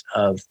ways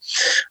of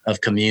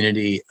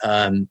community,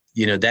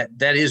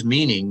 that is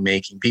meaning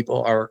making.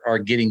 People are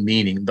getting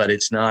meaning, but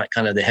it's not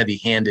kind of the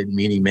heavy-handed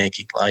meaning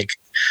making. Like,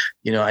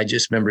 I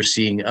just remember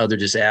seeing other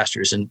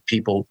disasters and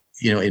people,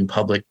 in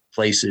public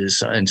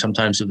places, and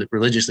sometimes the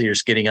religious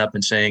leaders getting up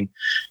and saying,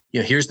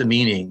 here's the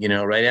meaning,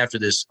 right after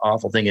this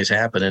awful thing has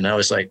happened. And I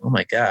was like, oh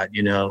my God,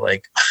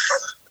 like,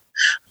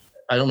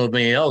 I don't know if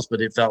anything else,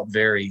 but it felt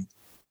very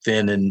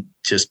thin and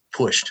just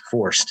forced.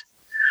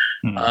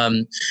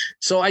 Mm-hmm.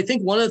 So I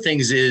think one of the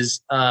things is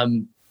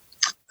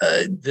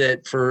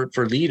that for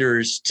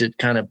leaders to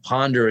kind of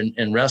ponder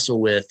and wrestle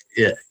with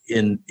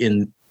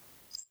in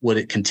what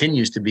it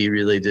continues to be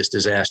really this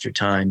disaster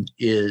time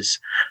is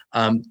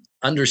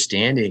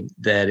understanding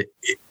that,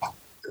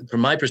 from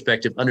my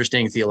perspective,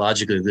 understanding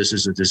theologically, this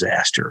is a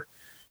disaster.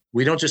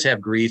 We don't just have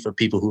grief of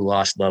people who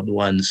lost loved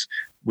ones.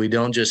 We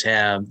don't just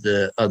have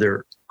the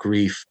other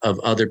grief of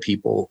other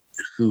people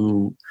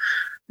who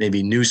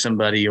maybe knew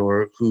somebody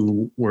or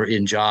who were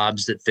in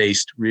jobs that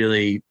faced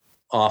really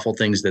awful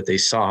things that they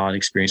saw and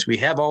experienced. We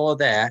have all of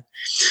that,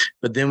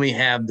 but then we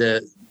have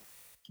the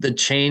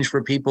change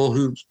for people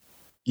who,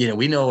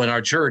 we know in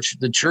our church,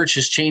 the church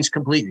has changed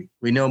completely.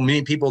 We know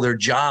many people, their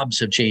jobs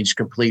have changed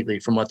completely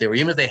from what they were,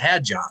 even if they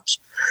had jobs.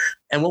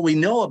 And what we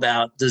know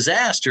about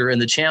disaster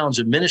and the challenge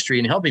of ministry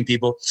and helping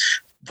people,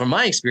 from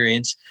my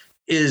experience,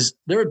 is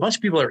there are a bunch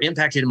of people that are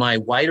impacted in my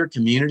wider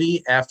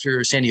community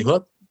after Sandy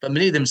Hook, but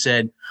many of them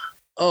said,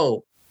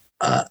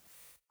 I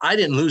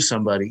didn't lose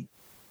somebody.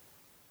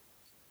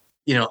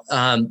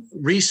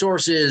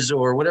 Resources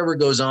or whatever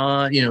goes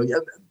on,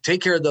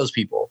 take care of those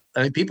people.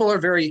 I mean, people are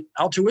very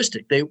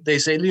altruistic. They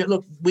say,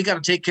 look, we got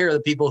to take care of the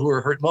people who are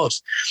hurt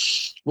most.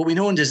 What we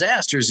know in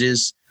disasters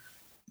is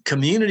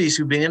communities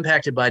who've been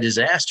impacted by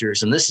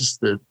disasters, and this is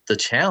the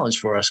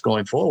challenge for us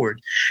going forward,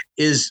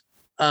 is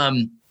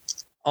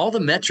all the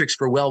metrics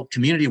for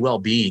community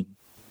well-being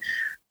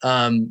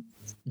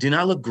do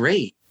not look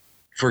great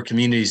for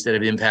communities that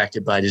have been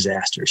impacted by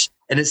disasters.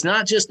 And it's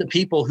not just the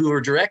people who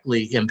are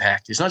directly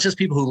impacted. It's not just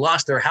people who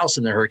lost their house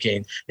in the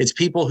hurricane. It's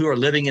people who are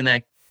living in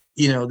that,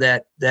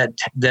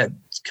 that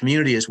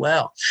community as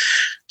well.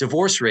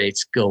 Divorce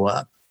rates go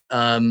up.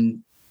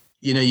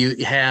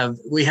 We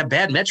have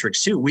bad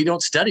metrics too. We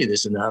don't study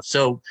this enough.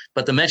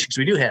 But the metrics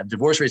we do have,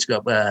 divorce rates go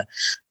up,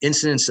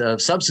 incidence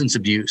of substance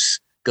abuse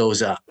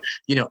goes up,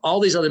 all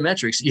these other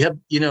metrics you have,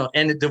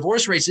 and the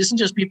divorce rates isn't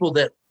just people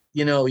that,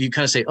 you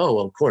kind of say, oh,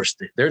 well, of course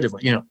they're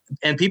divorced,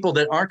 and people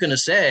that aren't going to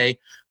say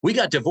we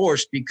got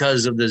divorced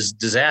because of this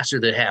disaster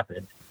that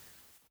happened.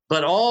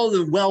 But all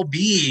the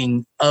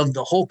well-being of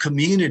the whole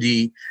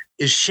community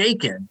is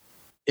shaken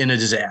in a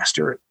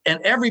disaster, and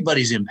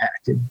everybody's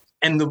impacted.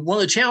 And one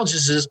of the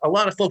challenges is a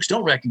lot of folks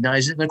don't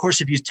recognize it. And of course,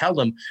 if you tell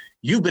them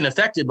you've been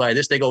affected by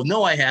this, they go,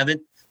 no, I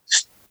haven't.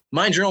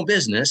 Mind your own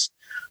business.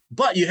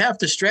 But you have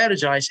to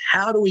strategize.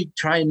 How do we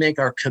try and make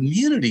our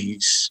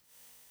communities,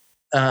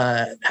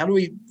 how do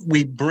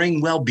we bring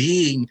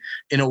well-being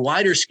in a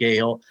wider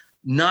scale,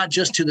 not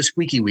just to the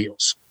squeaky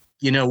wheels?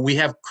 We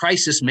have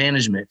crisis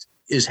management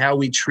is how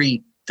we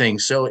treat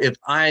things. So if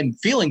I'm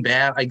feeling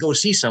bad, I go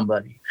see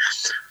somebody.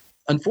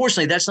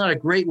 Unfortunately, that's not a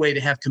great way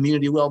to have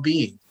community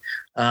well-being.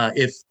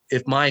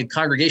 If my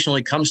congregation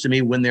only comes to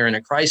me when they're in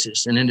a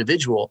crisis, an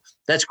individual,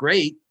 that's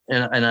great.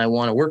 And I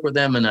want to work with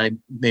them, and I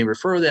may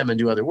refer them and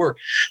do other work.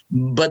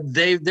 But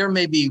there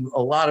may be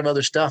a lot of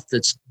other stuff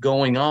that's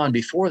going on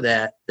before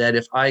that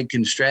if I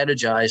can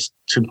strategize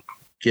to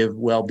give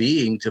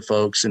well-being to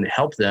folks and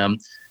help them,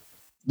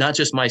 not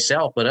just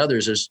myself, but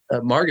others, as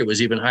Margaret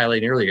was even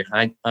highlighting earlier.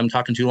 I'm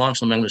talking too long,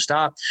 so I'm going to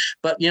stop.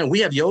 But, we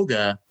have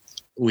yoga.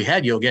 We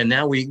had yoga, and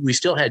now we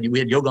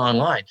had yoga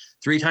online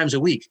 3 times a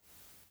week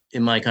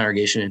in my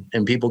congregation.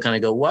 And people kind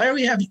of go, why do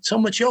we have so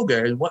much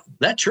yoga?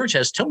 That church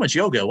has so much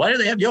yoga. Why do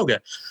they have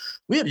yoga?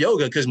 We have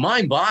yoga because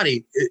mind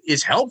body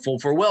is helpful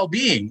for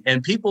well-being,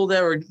 and people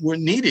that were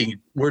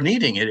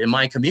needing it in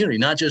my community,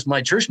 not just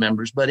my church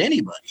members, but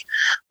anybody.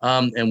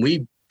 And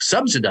we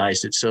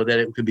subsidized it so that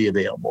it could be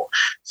available.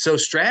 So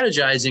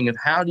strategizing of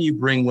how do you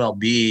bring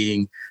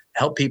well-being,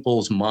 help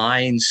people's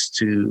minds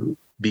to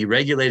be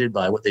regulated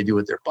by what they do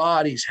with their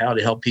bodies, how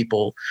to help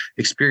people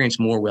experience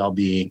more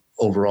well-being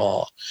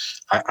overall.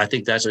 I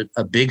think that's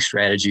a big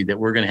strategy that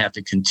we're going to have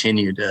to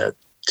continue to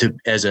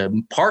as a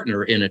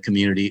partner in a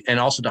community, and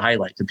also to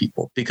highlight to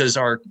people, because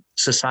our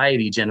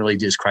society generally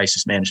does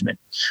crisis management.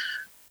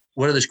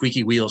 What are the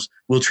squeaky wheels?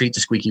 We'll treat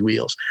the squeaky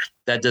wheels.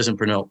 That doesn't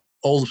promote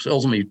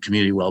ultimately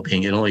community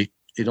well-being.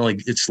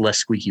 It's less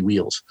squeaky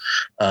wheels,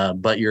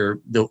 but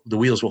the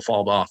wheels will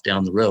fall off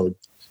down the road.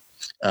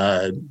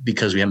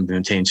 Because we haven't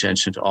been paying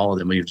attention to all of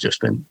them. We've just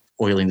been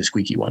oiling the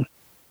squeaky one.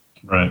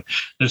 Right.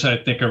 There's, I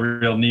think, a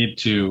real need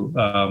to,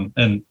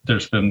 and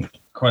there's been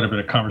quite a bit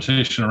of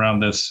conversation around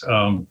this,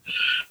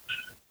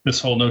 this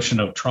whole notion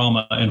of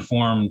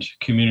trauma-informed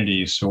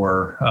communities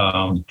or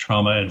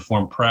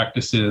trauma-informed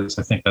practices.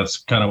 I think that's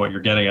kind of what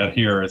you're getting at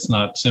here. It's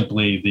not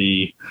simply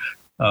the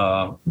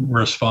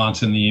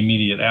response in the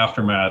immediate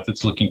aftermath.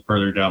 It's looking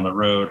further down the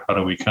road. How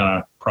do we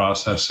kind of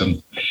process?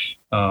 And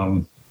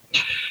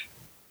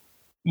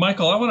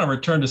Michael, I want to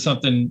return to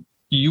something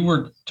you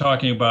were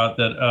talking about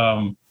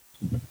that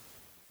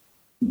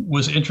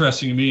was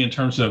interesting to me in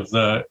terms of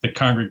the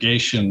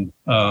congregation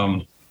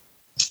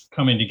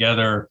coming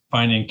together,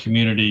 finding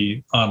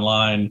community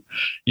online,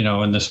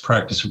 in this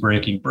practice of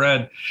breaking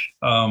bread.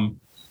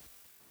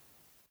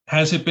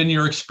 Has it been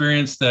your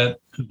experience that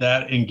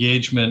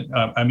engagement,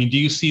 do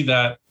you see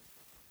that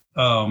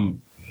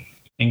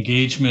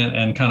engagement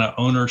and kind of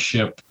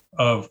ownership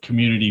of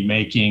community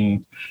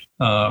making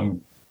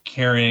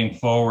carrying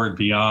forward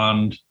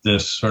beyond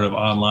this sort of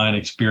online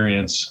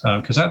experience?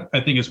 Because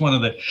I think is one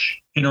of the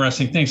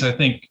interesting things. I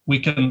think we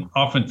can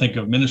often think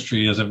of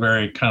ministry as a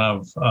very kind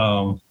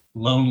of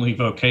lonely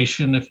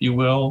vocation, if you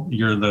will.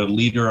 You're the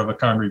leader of a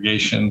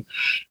congregation.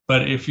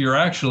 But if you're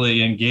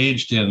actually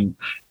engaged in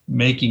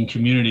making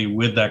community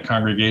with that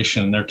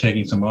congregation, and they're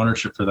taking some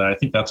ownership for that, I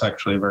think that's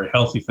actually a very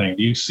healthy thing.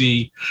 Do you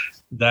see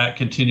that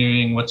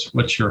continuing?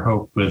 What's your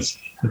hope with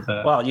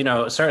that?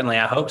 Well, certainly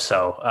I hope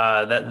so.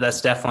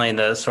 That's definitely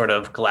the sort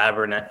of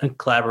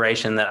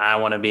collaboration that I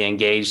want to be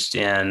engaged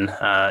in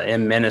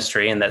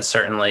ministry, and that's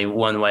certainly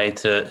one way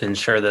to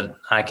ensure that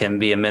I can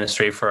be in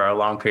ministry for a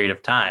long period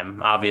of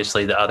time.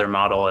 Obviously, the other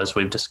model, as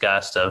we've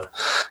discussed, of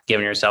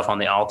giving yourself on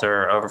the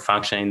altar or over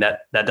functioning,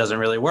 that doesn't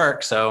really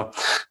work. So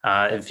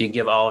if you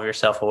give all of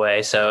yourself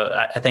away, so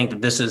I think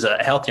that this is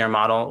a healthier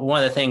model.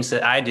 One of the things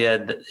that I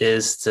did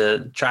is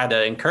to try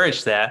to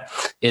encourage that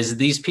is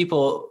these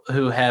people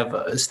who have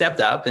stepped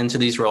up into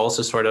these roles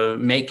to sort of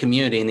make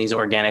community in these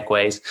organic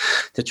ways,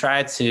 to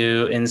try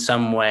to in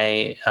some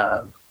way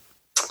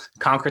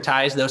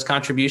concretize those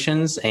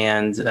contributions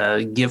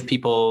and give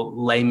people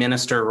lay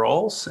minister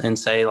roles and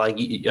say, like,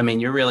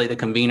 you're really the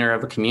convener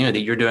of a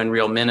community. You're doing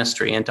real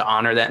ministry, and to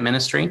honor that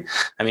ministry.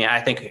 I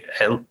think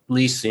at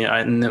least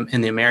in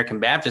the American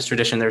Baptist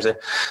tradition,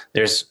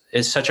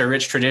 it's such a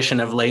rich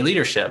tradition of lay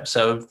leadership.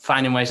 So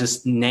finding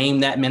ways to name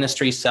that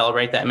ministry,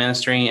 celebrate that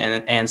ministry,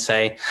 and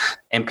say,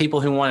 and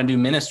people who want to do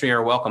ministry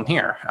are welcome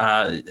here.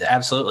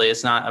 Absolutely.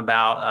 It's not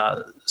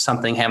about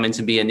something having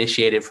to be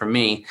initiated from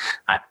me.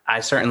 I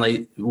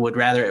certainly would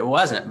rather it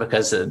wasn't,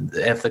 because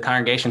if the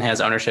congregation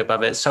has ownership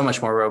of it, it's so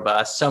much more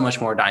robust, so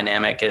much more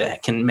dynamic.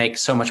 It can make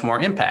so much more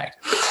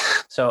impact.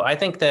 So I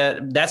think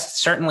that's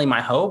certainly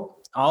my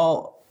hope.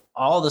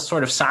 All the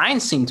sort of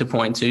signs seem to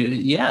point to,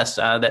 yes,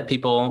 that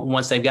people,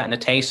 once they've gotten a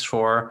taste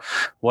for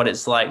what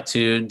it's like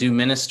to do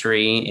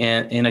ministry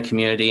in a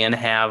community and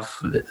have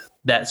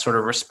that sort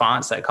of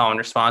response, that call and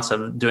response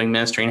of doing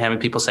ministry and having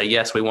people say,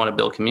 yes, we want to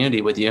build community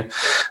with you.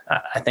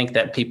 I think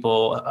that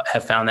people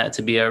have found that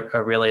to be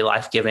a really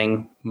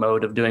life-giving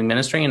mode of doing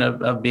ministry and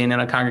of being in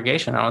a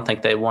congregation. I don't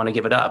think they want to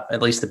give it up,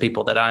 at least the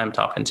people that I am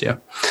talking to,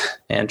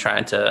 and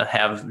trying to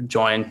have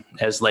join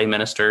as lay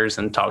ministers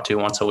and talk to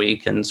once a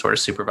week and sort of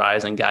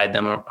supervise and guide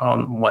them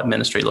on what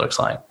ministry looks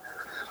like.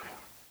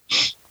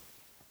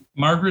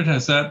 Margaret,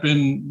 has that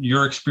been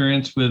your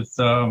experience with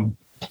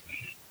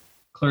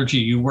clergy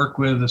you work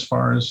with, as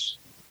far as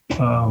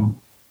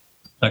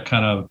that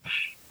kind of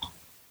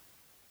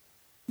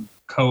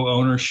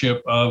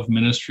co-ownership of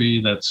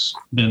ministry that's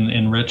been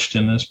enriched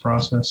in this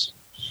process?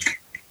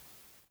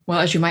 Well,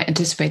 as you might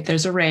anticipate,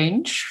 there's a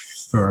range.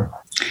 Sure.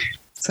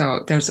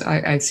 So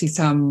I see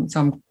some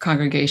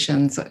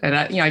congregations, and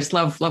I just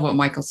love what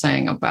Michael's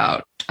saying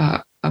about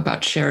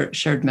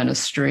shared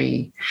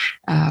ministry,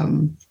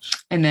 and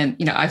then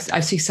I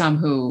see some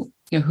who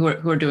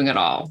are doing it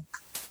all.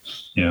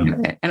 Yeah,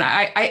 and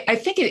I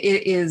think it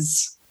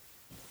is.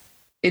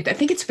 I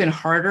think it's been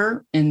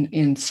harder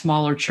in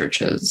smaller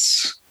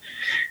churches,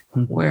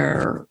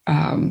 where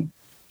I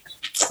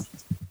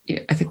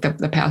think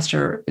the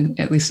pastor,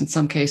 at least in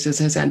some cases,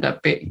 has ended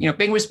up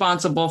being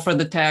responsible for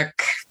the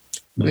tech.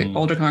 The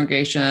older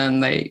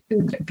congregation, they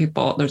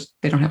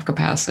don't have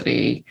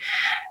capacity.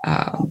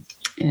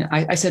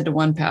 I said to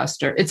one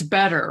pastor, it's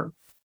better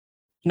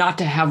not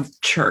to have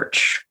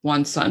church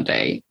one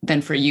Sunday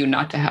than for you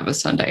not to have a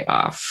Sunday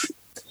off.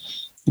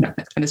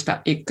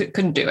 And he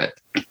couldn't do it.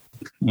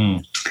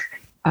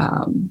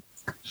 But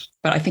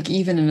I think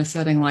even in a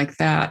setting like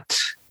that,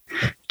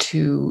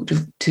 to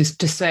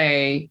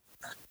say,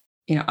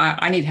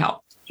 I need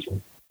help.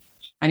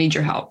 I need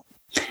your help.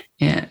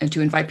 And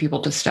to invite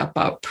people to step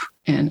up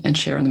and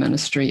share in the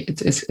ministry,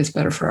 it's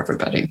better for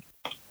everybody.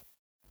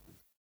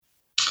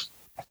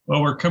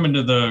 Well, we're coming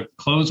to the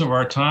close of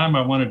our time.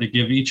 I wanted to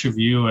give each of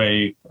you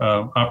a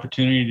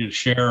opportunity to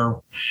share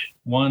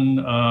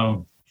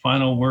one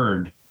final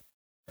word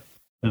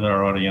with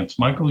our audience.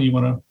 Michael, you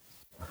want to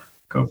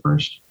go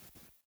first?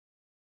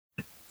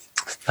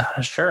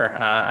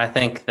 Sure. I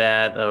think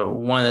that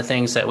one of the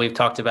things that we've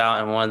talked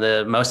about and one of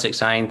the most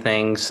exciting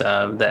things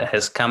that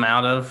has come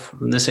out of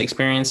this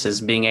experience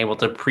is being able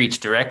to preach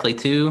directly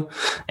to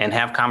and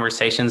have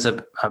conversations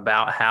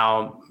about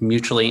how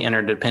mutually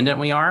interdependent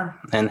we are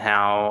and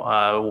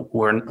how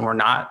we're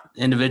not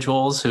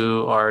individuals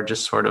who are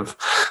just sort of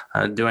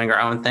doing our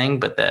own thing,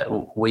 but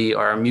that we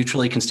are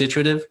mutually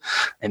constitutive,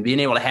 and being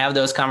able to have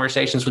those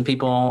conversations with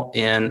people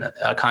in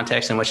a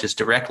context in which it's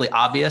directly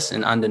obvious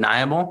and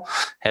undeniable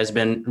has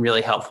been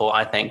really helpful,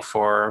 I think,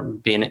 for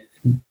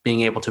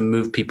being able to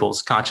move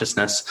people's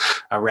consciousness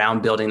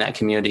around building that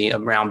community,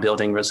 around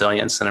building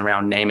resilience, and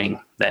around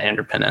naming that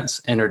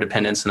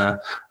interdependence in a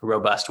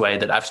robust way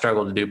that I've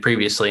struggled to do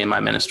previously in my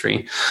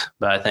ministry,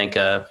 but I think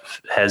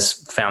has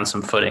found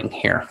some footing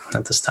here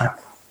at this time.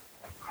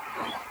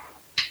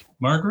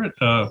 Margaret,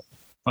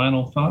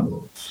 final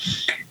thought?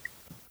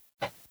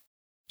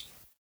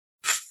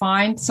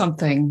 Find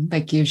something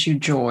that gives you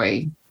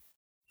joy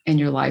in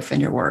your life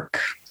and your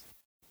work,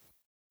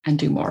 and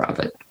do more of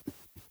it.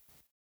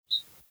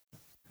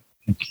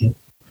 Thank you.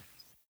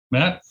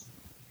 Matt,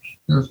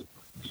 your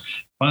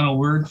final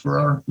word for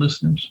our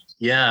listeners?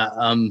 Yeah.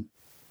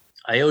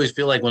 I always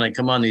feel like when I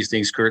come on these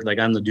things, Kurt, like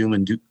I'm the doom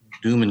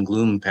and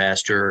gloom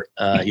pastor,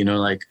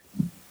 like,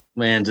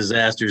 man,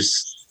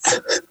 disasters,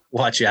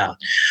 watch out.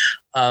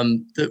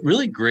 The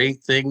really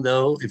great thing,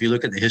 though, if you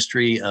look at the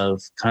history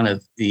of kind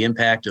of the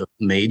impact of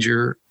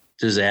major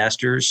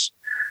disasters,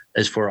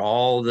 as for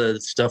all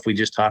the stuff we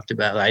just talked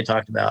about, I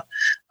talked about,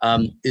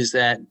 is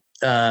that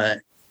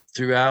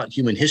throughout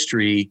human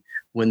history,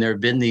 when there have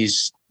been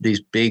these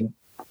big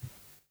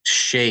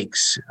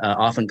shakes,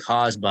 often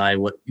caused by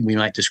what we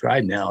might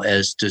describe now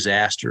as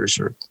disasters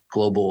or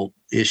global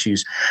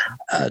issues,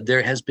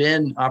 there has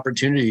been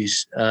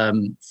opportunities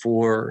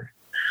for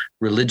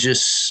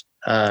religious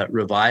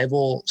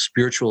revival,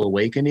 spiritual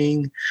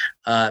awakening,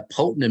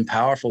 potent and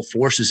powerful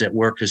forces at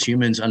work, as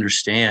humans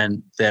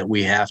understand that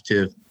we have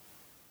to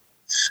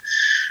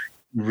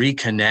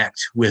reconnect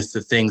with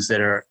the things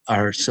that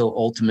are so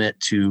ultimate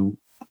to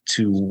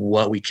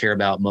what we care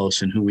about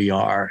most and who we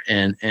are.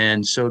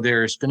 And so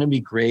there's going to be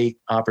great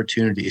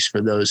opportunities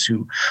for those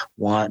who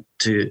want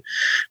to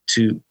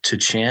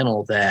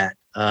channel that,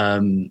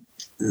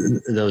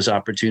 those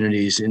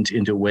opportunities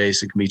into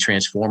ways that can be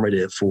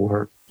transformative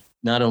for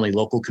not only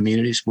local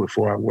communities, but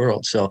for our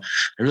world. So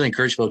I really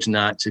encourage folks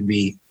not to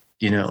be,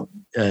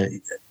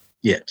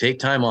 take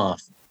time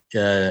off,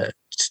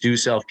 do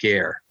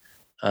self-care,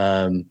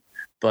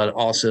 but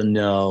also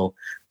know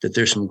that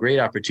there's some great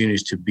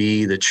opportunities to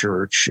be the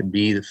church and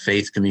be the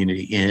faith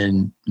community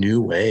in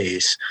new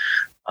ways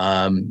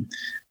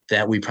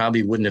that we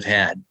probably wouldn't have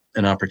had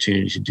an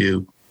opportunity to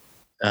do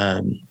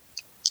a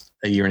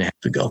year and a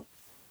half ago.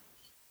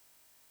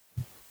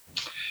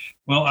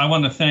 Well, I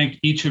want to thank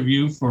each of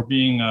you for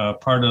being a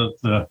part of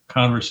the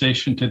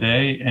conversation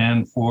today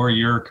and for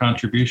your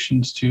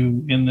contributions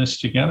to In This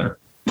Together.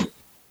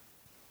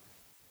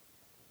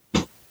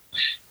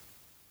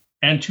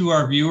 And to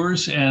our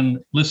viewers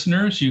and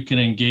listeners, you can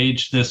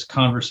engage this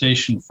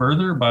conversation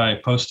further by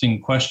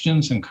posting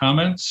questions and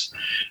comments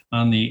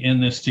on the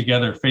In This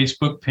Together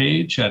Facebook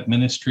page at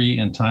Ministry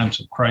in Times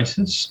of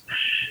Crisis.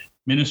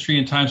 Ministry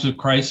in Times of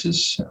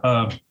Crisis,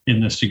 In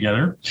This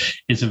Together,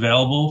 is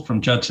available from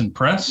Judson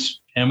Press,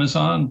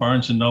 Amazon,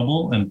 Barnes &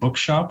 Noble, and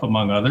Bookshop,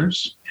 among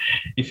others.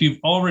 If you've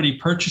already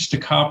purchased a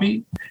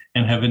copy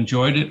and have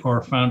enjoyed it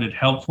or found it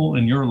helpful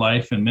in your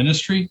life and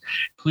ministry,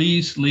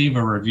 please leave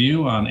a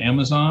review on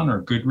Amazon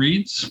or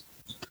Goodreads.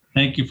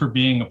 Thank you for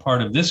being a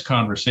part of this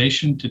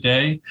conversation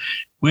today,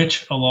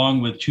 which,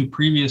 along with 2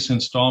 previous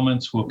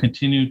installments, will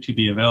continue to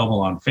be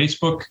available on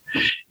Facebook.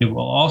 It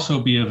will also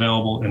be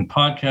available in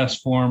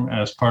podcast form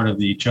as part of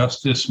the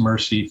Justice,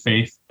 Mercy,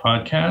 Faith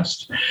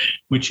podcast,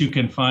 which you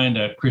can find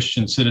at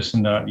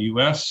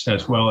christiancitizen.us,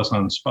 as well as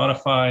on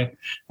Spotify,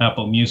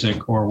 Apple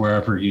Music, or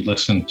wherever you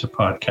listen to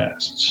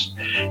podcasts.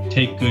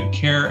 Take good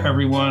care,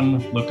 everyone.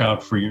 Look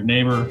out for your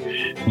neighbor.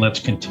 Let's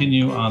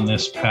continue on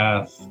this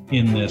path,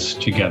 in this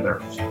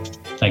together.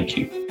 Thank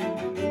you.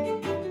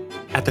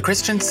 At The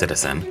Christian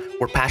Citizen,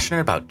 we're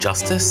passionate about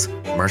justice,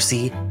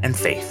 mercy, and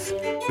faith.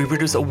 We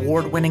produce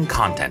award-winning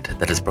content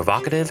that is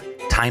provocative,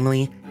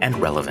 timely, and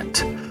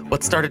relevant.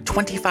 What started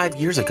 25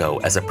 years ago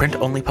as a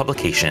print-only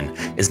publication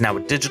is now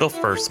a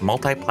digital-first,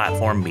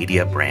 multi-platform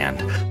media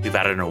brand. We've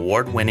added an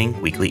award-winning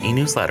weekly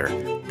e-newsletter,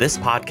 this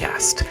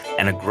podcast,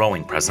 and a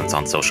growing presence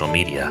on social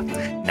media.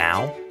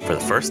 Now, for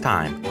the first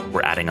time,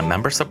 we're adding a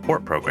member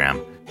support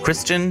program,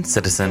 Christian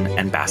Citizen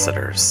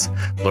Ambassadors.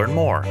 Learn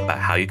more about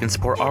how you can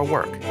support our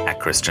work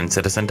at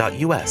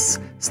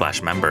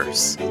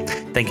christiancitizen.us/members.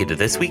 Thank you to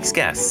this week's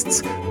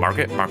guests,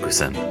 Margaret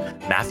Markuson,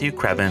 Matthew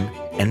Krebin,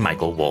 and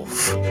Michael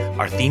Wolf.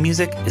 Our theme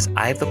music is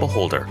Eye of the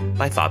Beholder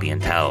by Fabian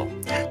Tell.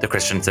 The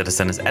Christian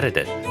Citizen is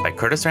edited by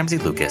Curtis Ramsey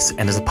Lucas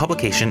and is a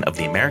publication of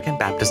the American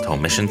Baptist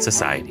Home Mission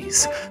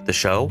Societies. The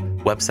show,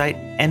 website,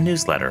 and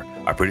newsletter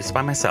are produced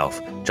by myself,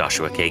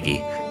 Joshua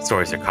Kagi.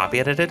 Stories are copy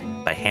edited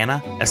by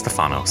Hannah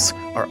Estefanos.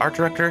 Our art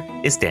director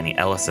is Danny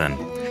Ellison.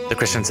 The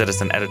Christian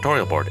Citizen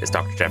editorial board is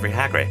Dr. Jeffrey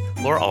Hagray,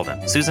 Laura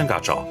Alden, Susan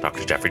Gottschall,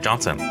 Dr. Jeffrey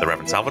Johnson, the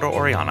Reverend Salvador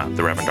Oriana,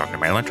 the Reverend Dr.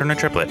 Marilyn Turner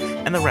Triplett,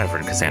 and the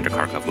Reverend Cassandra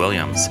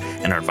Karkov-Williams.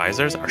 And our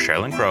advisors are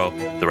Sherilyn Crow,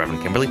 the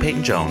Reverend Kimberly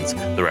Peyton-Jones,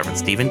 the Reverend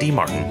Stephen D.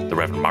 Martin, the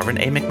Reverend Marvin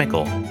A.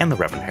 McMickle, and the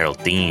Reverend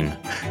Harold Dean.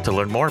 To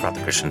learn more about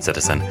the Christian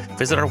Citizen,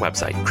 visit our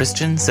website,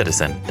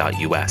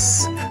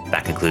 christiancitizen.us.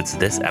 That concludes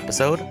this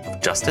episode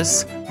of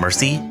Justice,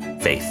 Mercy,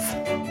 Faith.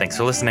 Thanks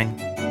for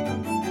listening.